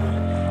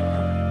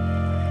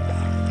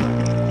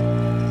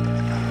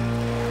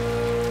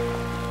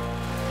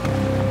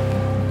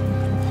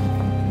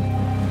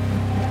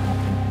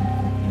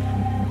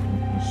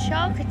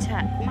 Shark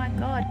attack, my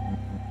god.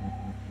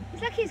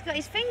 It's like he's got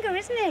his finger,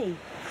 isn't he?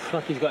 It's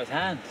like he's got his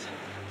hands.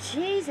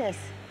 Jesus.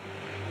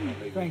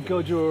 Thank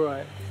God you're all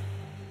right.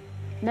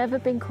 Never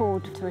been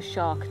called to a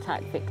shark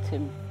attack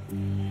victim.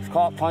 It's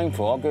quite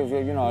painful, I'll give you,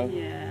 you know.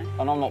 Yeah.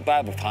 And I'm not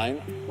bad with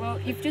pain. Well,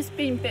 you've just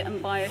been bitten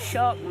by a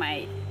shark,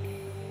 mate.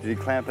 Did he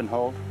clamp and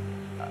hold?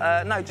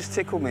 No, just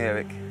tickle me,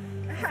 Eric.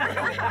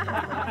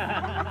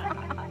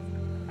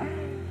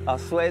 I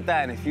swear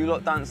down, if you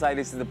lot don't say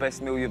this is the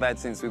best meal you've had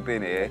since we've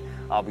been here,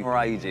 I'll be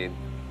raging.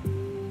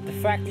 The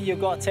fact that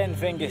you've got 10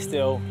 fingers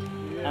still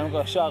and we've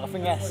got a shark, I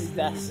think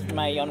that's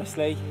mate,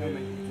 honestly.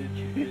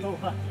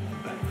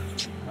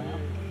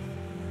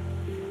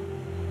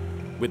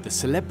 With the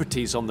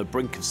celebrities on the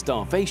brink of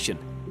starvation,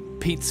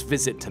 Pete's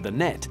visit to the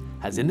net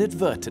has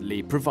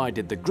inadvertently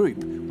provided the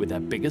group with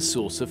their biggest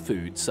source of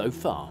food so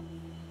far.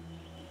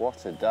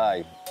 What a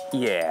day.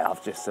 Yeah,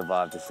 I've just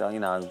survived this, you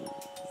know.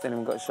 Has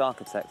anyone got a shark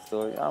attack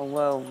story? Oh,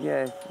 well,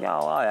 yeah,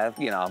 I have.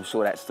 You know, I'm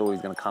sure that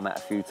story's going to come out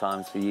a few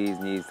times for years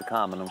and years to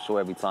come, and I'm sure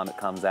every time it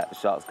comes out, the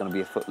shark's going to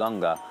be a foot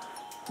longer.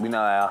 We know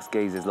how us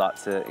geezers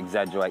like to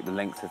exaggerate the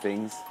length of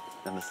things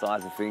and the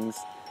size of things.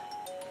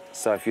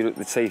 So if you look,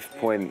 the teeth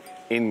point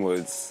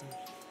inwards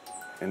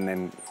and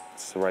then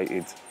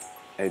serrated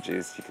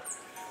edges,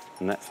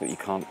 and that's what you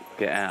can't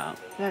get out.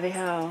 Bloody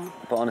hell.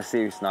 But on a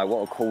serious note,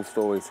 what a cool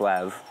story to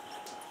have.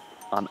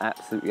 I'm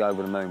absolutely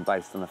over the moon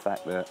based on the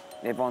fact that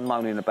everyone's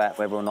moaning about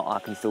whether or not I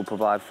can still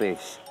provide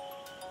fish.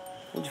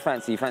 What do you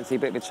fancy? You fancy a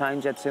bit of a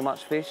change? You had too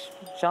much fish?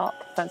 Shark?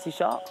 Fancy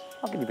shark?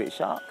 I'll give you a bit of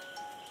shark.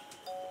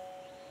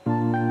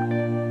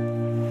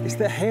 It's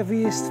the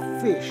heaviest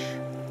fish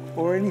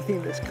or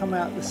anything that's come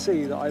out of the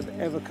sea that I've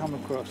ever come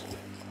across.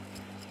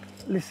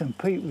 Listen,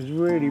 Pete was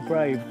really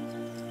brave.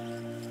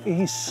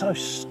 He's so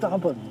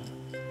stubborn.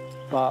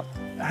 But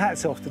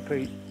hats off to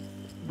Pete.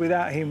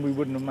 Without him, we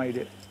wouldn't have made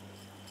it.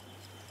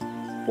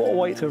 What a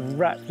way to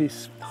wrap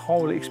this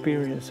whole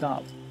experience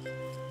up.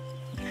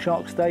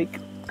 Shark steak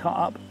cut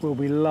up will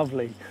be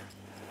lovely.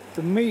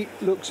 The meat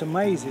looks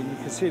amazing. You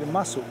can see the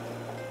muscle.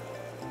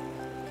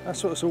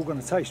 That's what it's all going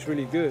to taste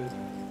really good.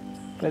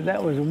 But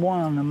that was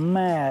one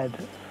mad,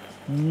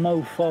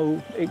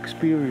 mofo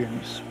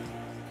experience.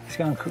 He's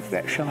going to cook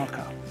that shark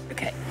up.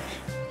 Okay.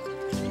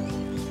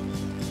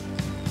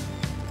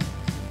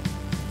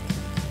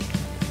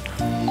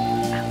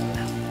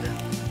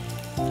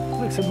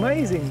 Looks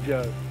amazing,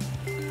 Joe.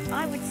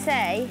 I would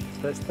say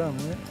That's done,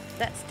 isn't it?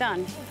 that's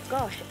done.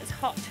 Gosh, it's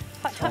hot.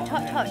 Hot, hot,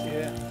 hot, hot.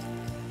 Yeah.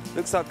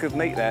 Looks like good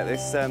meat there.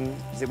 This,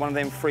 is it one of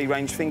them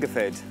free-range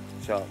finger-fed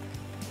shark?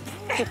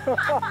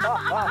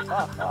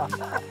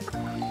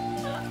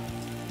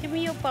 Give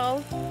me your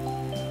bowl.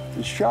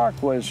 The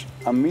shark was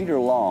a meter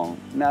long.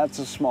 Now, it's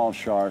a small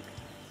shark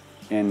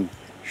in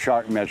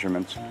shark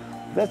measurements.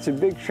 That's a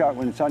big shark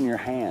when it's on your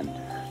hand.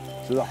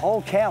 So the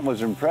whole camp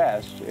was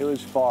impressed. It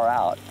was far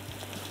out.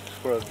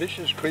 For a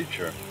vicious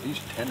creature, he's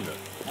tender.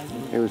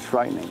 It was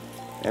frightening.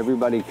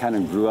 Everybody kind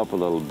of grew up a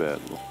little bit.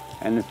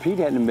 And if Pete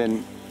hadn't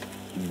been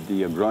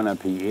the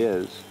grown-up he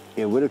is,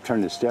 it would have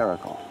turned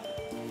hysterical.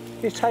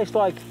 It tastes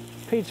like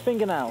Pete's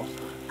fingernails.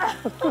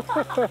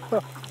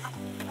 Well,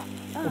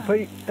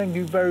 Pete, thank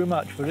you very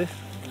much for this.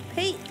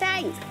 Pete,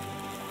 thanks.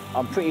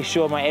 I'm pretty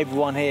sure, mate,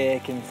 everyone here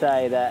can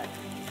say that,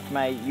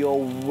 mate,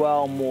 you're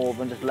well more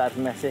than just a lad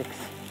from Essex.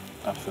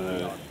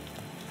 Absolutely.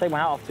 Take my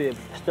hat off to you.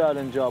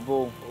 Sterling job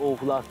all for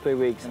the last 3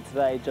 weeks, and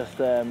today just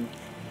you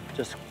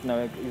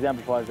know,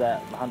 exemplifies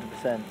that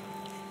 100%.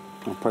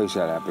 I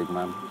appreciate that, big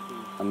man.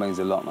 That means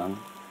a lot, man.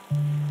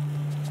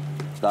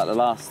 Like the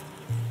last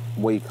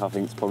week, I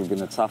think, it's probably been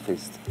the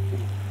toughest.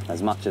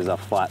 As much as I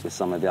fight with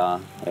some of y'all,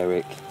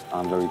 Eric,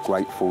 I'm very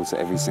grateful to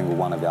every single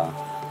one of y'all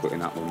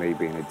putting up with me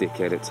being a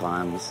dickhead at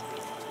times.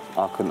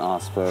 I couldn't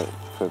ask for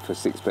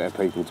 6 better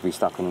people to be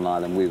stuck on an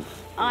island with.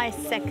 I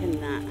second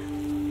that.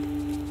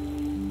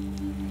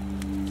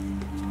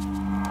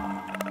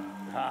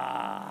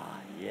 Ah,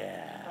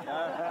 yeah.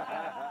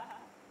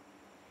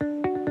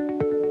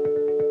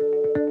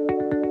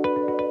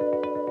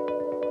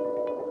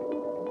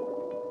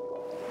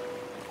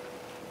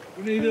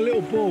 We need a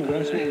little ball,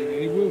 that's what we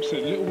need.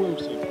 Wilson, little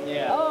Wilson.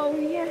 Yeah. Oh,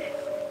 yeah.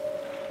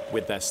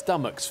 With their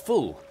stomachs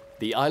full,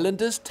 the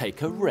islanders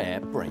take a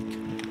rare break.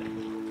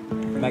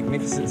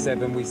 Magnificent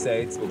Seven, we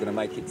said, we're going to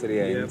make it to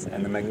the end,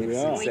 and the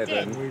Magnificent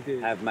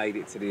Seven have made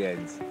it to the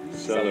end.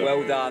 So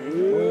well done.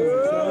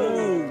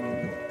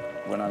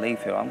 When I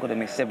leave here, I'm going to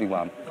miss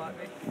everyone.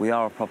 We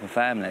are a proper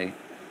family,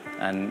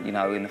 and, you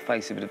know, in the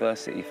face of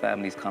adversity,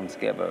 families come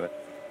together.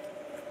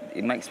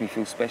 It makes me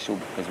feel special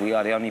because we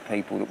are the only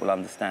people that will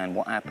understand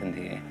what happened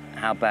here,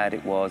 how bad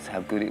it was,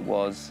 how good it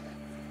was,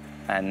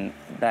 and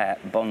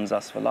that bonds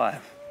us for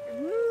life.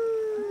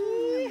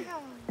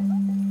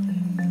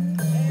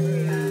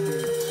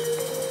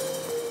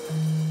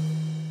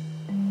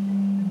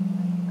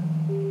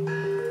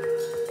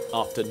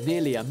 After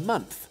nearly a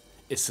month,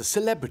 it's the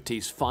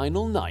celebrities'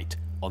 final night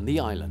on the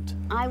island.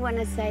 I want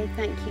to say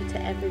thank you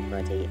to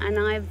everybody, and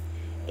I've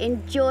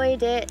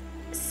enjoyed it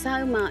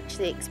so much,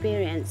 the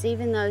experience,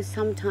 even though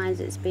sometimes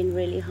it's been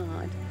really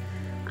hard.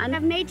 And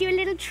I've made you a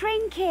little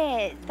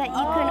trinket that you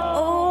can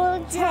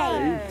all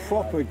take.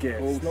 Proper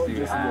gifts, not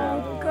just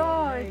one. Oh,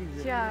 God,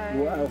 Joe.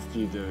 What else do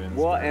you do in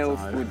What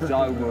else would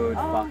Joe Wood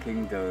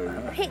fucking do?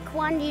 Pick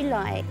one you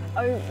like.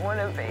 I don't want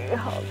to be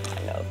hugged. I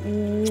love you.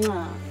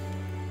 Mwah.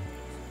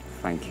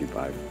 Thank you,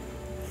 babe.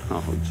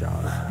 Oh, Joe.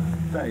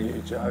 Thank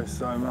you, Joe,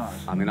 so much.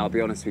 I mean, I'll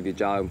be honest with you,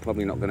 Joe, I'm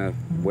probably not going to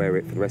wear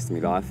it for the rest of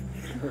my life.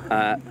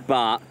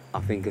 But I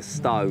think a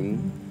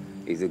stone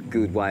is a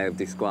good way of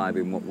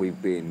describing what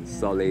we've been,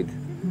 solid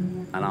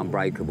and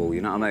unbreakable,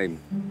 you know what I mean?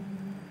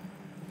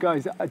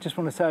 Guys, I just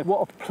want to say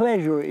what a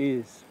pleasure it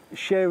is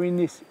sharing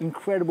this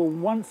incredible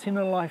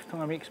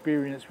once-in-a-lifetime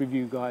experience with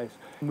you guys.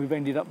 We've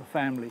ended up a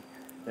family.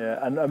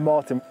 Yeah, and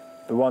Martin,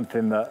 the one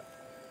thing that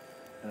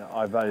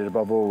I valued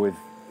above all with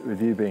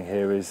you being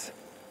here is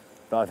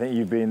that I think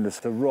you've been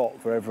the rock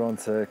for everyone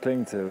to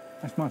cling to.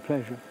 That's my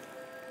pleasure.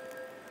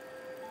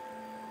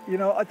 You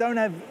know, I don't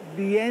have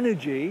the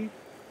energy,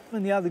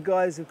 and the other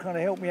guys have kind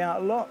of helped me out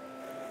a lot,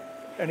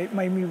 and it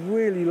made me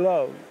really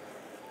low.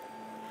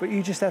 But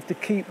you just have to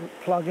keep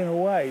plugging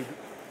away.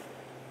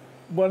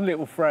 One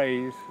little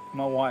phrase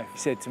my wife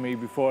said to me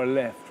before I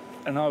left,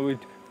 and I would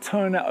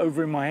turn that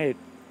over in my head: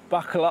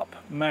 buckle up,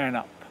 man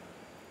up.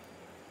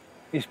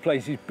 This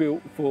place is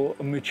built for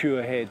a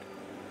mature head.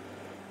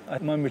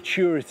 My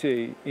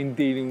maturity in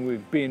dealing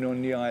with being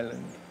on the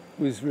island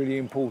was really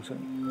important.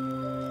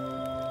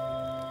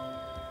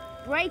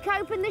 Break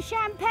open the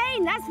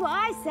champagne, that's what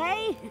I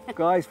say.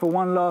 Guys, for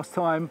one last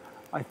time,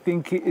 I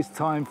think it is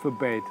time for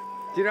bed.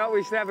 Do you know what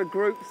we should have a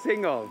group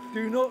sing of?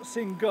 Do not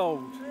sing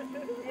gold.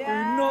 Yeah.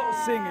 Do not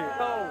sing it.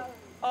 Oh,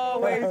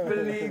 always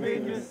believe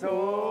in your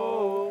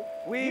soul.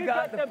 We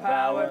got the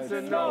power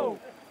to know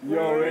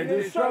you're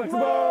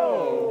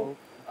indestructible.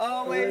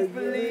 Always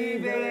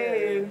believe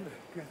in,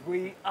 because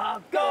we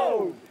are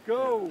gold.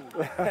 Gold.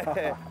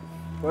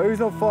 Well,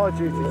 who's on fire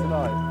duty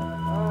tonight?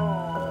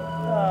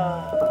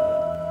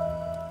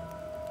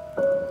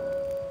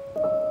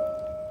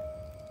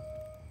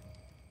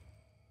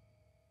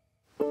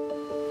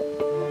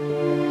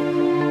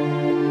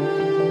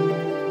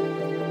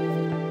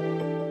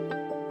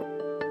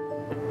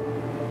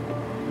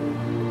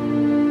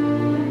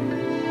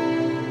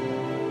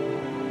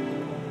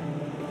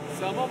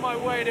 So I'm on my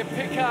way to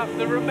pick up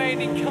the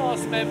remaining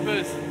cast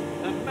members.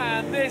 And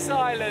man, this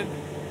island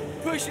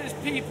pushes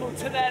people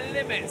to their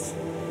limits.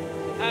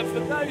 And for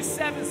those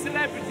 7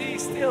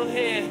 celebrities still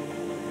here,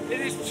 it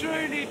has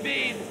truly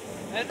been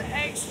an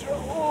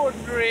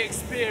extraordinary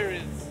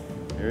experience.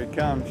 Here it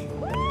comes.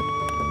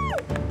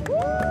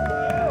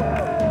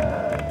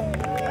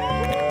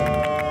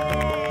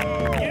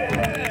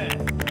 Yeah!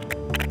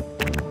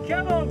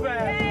 Come on,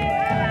 man!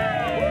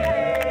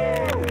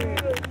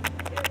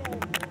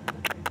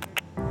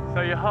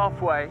 So you're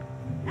halfway.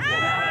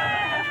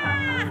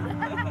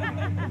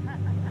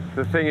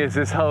 The thing is,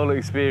 this whole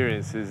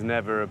experience is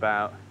never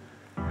about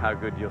how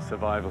good your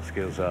survival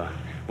skills are.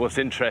 What's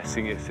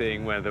interesting is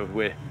seeing whether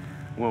when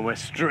we're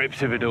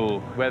stripped of it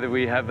all, whether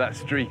we have that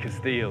streak of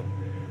steel.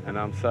 And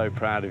I'm so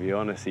proud of you,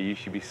 honestly. You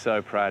should be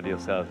so proud of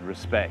yourselves.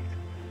 Respect.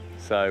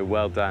 So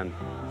well done.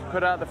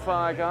 Put out the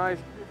fire, guys.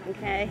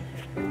 Okay.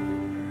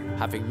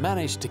 Having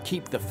managed to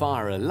keep the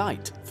fire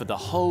alight for the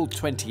whole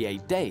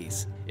 28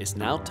 days, it's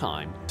now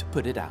time to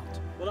put it out.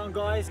 Well done,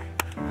 guys.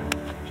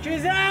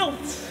 She's out!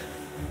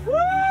 Woo!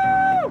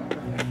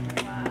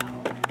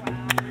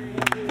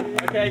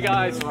 Okay,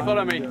 guys,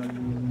 follow me.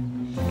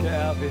 Get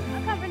out of here.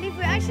 I can't believe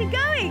we're actually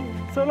going.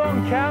 So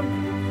long,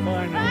 Cam.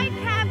 Bye,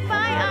 Cam.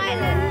 Bye,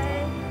 Island.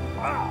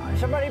 Ah,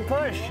 somebody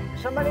push.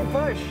 Somebody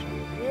push.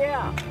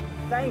 Yeah.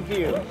 Thank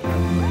you.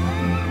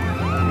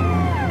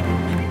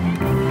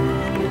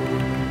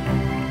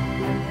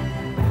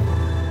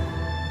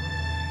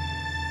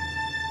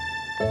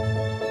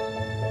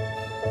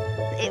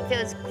 It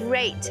feels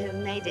great to have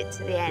made it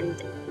to the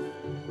end.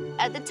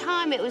 At the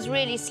time, it was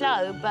really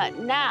slow, but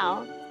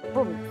now,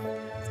 boom,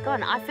 it's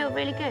gone. I feel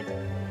really good.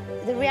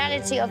 The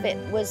reality of it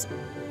was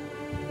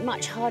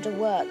much harder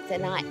work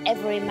than I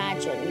ever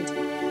imagined.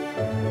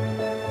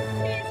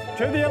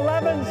 To the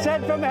 11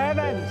 sent from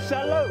heaven,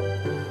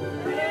 salute!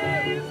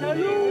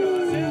 Salute!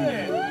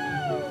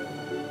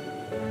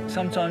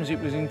 Sometimes it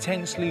was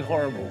intensely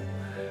horrible,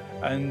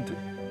 and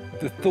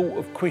the thought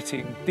of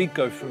quitting did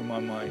go through my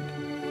mind.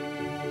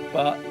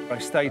 But I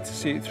stayed to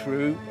see it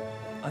through.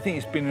 I think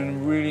it's been a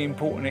really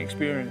important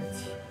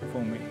experience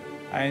for me,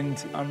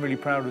 and I'm really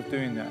proud of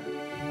doing that.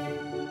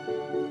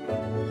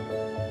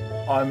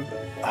 I'm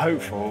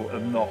hopeful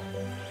of not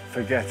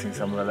forgetting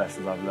some of the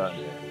lessons I've learned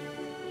here.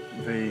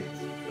 The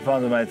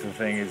fundamental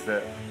thing is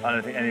that I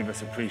don't think any of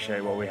us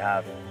appreciate what we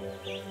have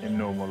in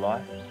normal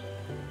life.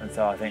 And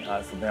so I think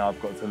that's something I've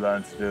got to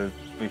learn to do,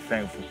 be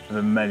thankful for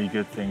the many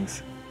good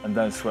things and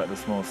don't sweat the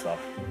small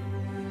stuff.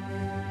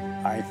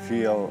 I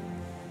feel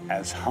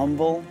as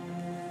humble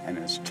and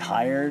as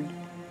tired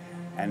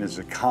and as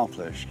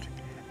accomplished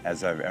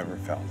as I've ever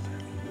felt.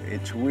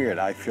 It's weird,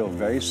 I feel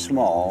very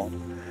small,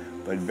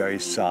 but very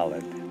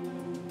solid.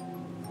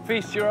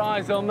 Feast your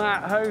eyes on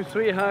that, home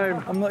sweet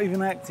home. I'm not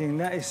even acting,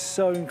 that is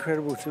so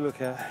incredible to look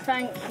at.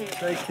 Thank you.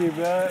 Thank you,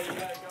 Bert.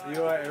 Are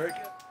you all right, Eric?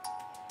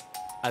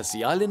 As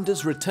the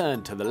islanders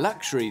return to the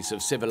luxuries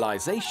of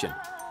civilization,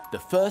 the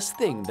first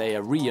thing they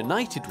are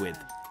reunited with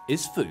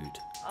is food.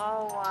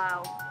 Oh,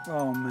 wow.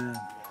 Oh, man.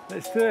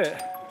 Let's do it.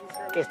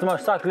 It's the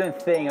most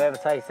succulent thing I've ever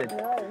tasted.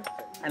 No.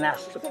 And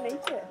that's,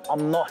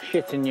 I'm not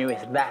shitting you,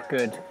 it's that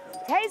good.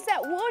 Taste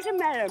that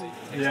watermelon.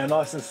 Yeah,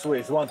 nice and sweet.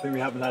 It's one thing we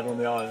haven't had on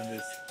the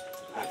island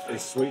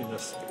is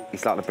sweetness.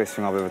 It's like the best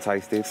thing I've ever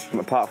tasted,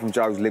 apart from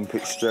Joe's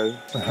limpet stew.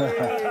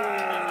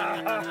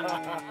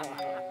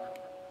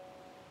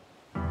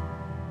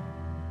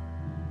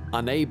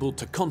 Unable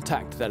to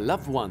contact their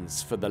loved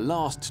ones for the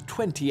last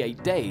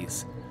 28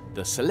 days,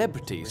 the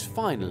celebrities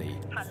finally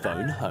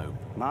phone home.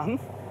 Mum?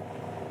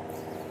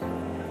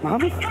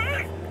 Mum?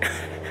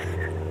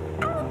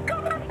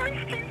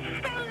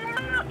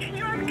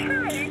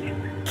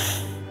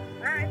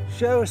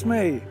 Show us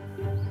me.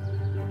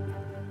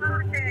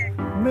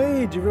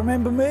 Me, do you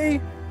remember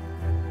me?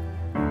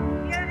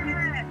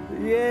 Yeah.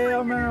 Yeah,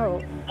 I'm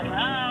out.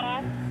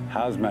 Hello?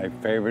 How's my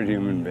favorite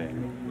human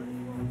being?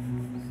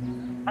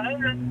 Oh,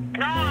 my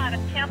God, I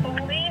can't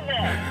believe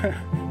it.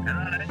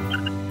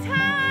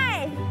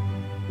 Ty!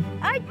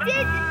 I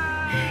did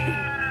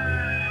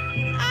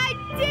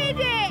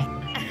it!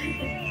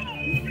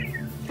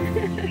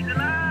 She's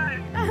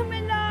alive. I'm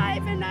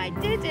alive and I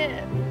did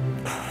it.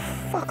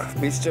 Fuck, I've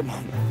missed your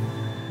mum.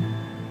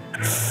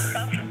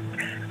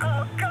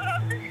 Oh,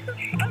 God, this is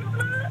so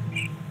much.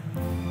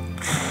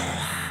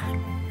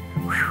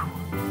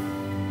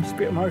 It's a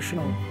bit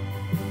emotional.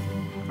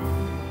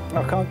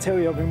 I can't tell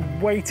you, I've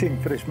been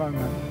waiting for this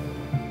moment.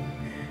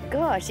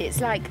 Gosh, it's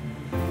like,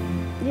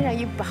 you know,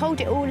 you hold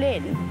it all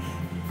in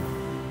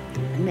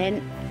and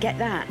then get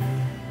that.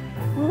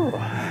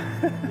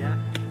 Yeah.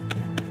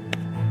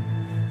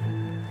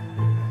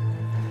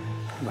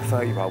 I'm a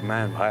 30-year-old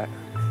man, right?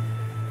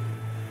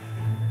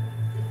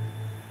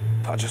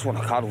 But I just want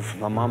a cuddle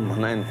from my mum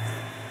and then...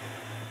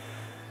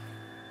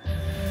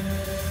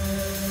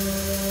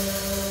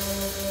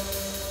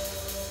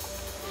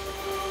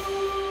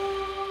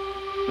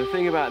 The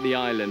thing about the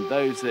island,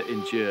 those that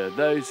endure,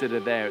 those that are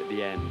there at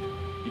the end,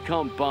 you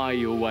can't buy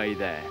your way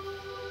there.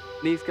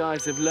 These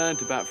guys have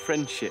learned about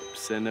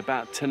friendships and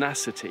about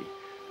tenacity,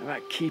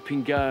 about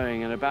keeping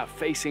going and about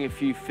facing a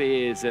few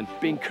fears and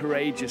being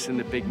courageous in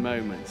the big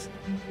moments.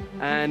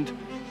 And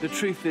the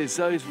truth is,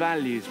 those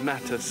values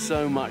matter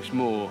so much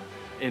more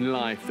in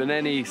life than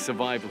any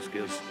survival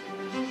skills.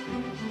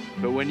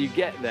 But when you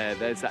get there,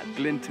 there's that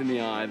glint in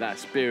the eye, that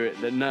spirit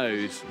that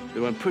knows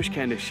that when push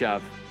came to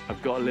shove,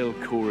 I've got a little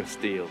core of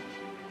steel.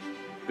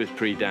 But it's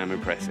pretty damn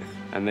impressive,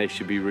 and they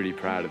should be really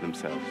proud of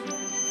themselves.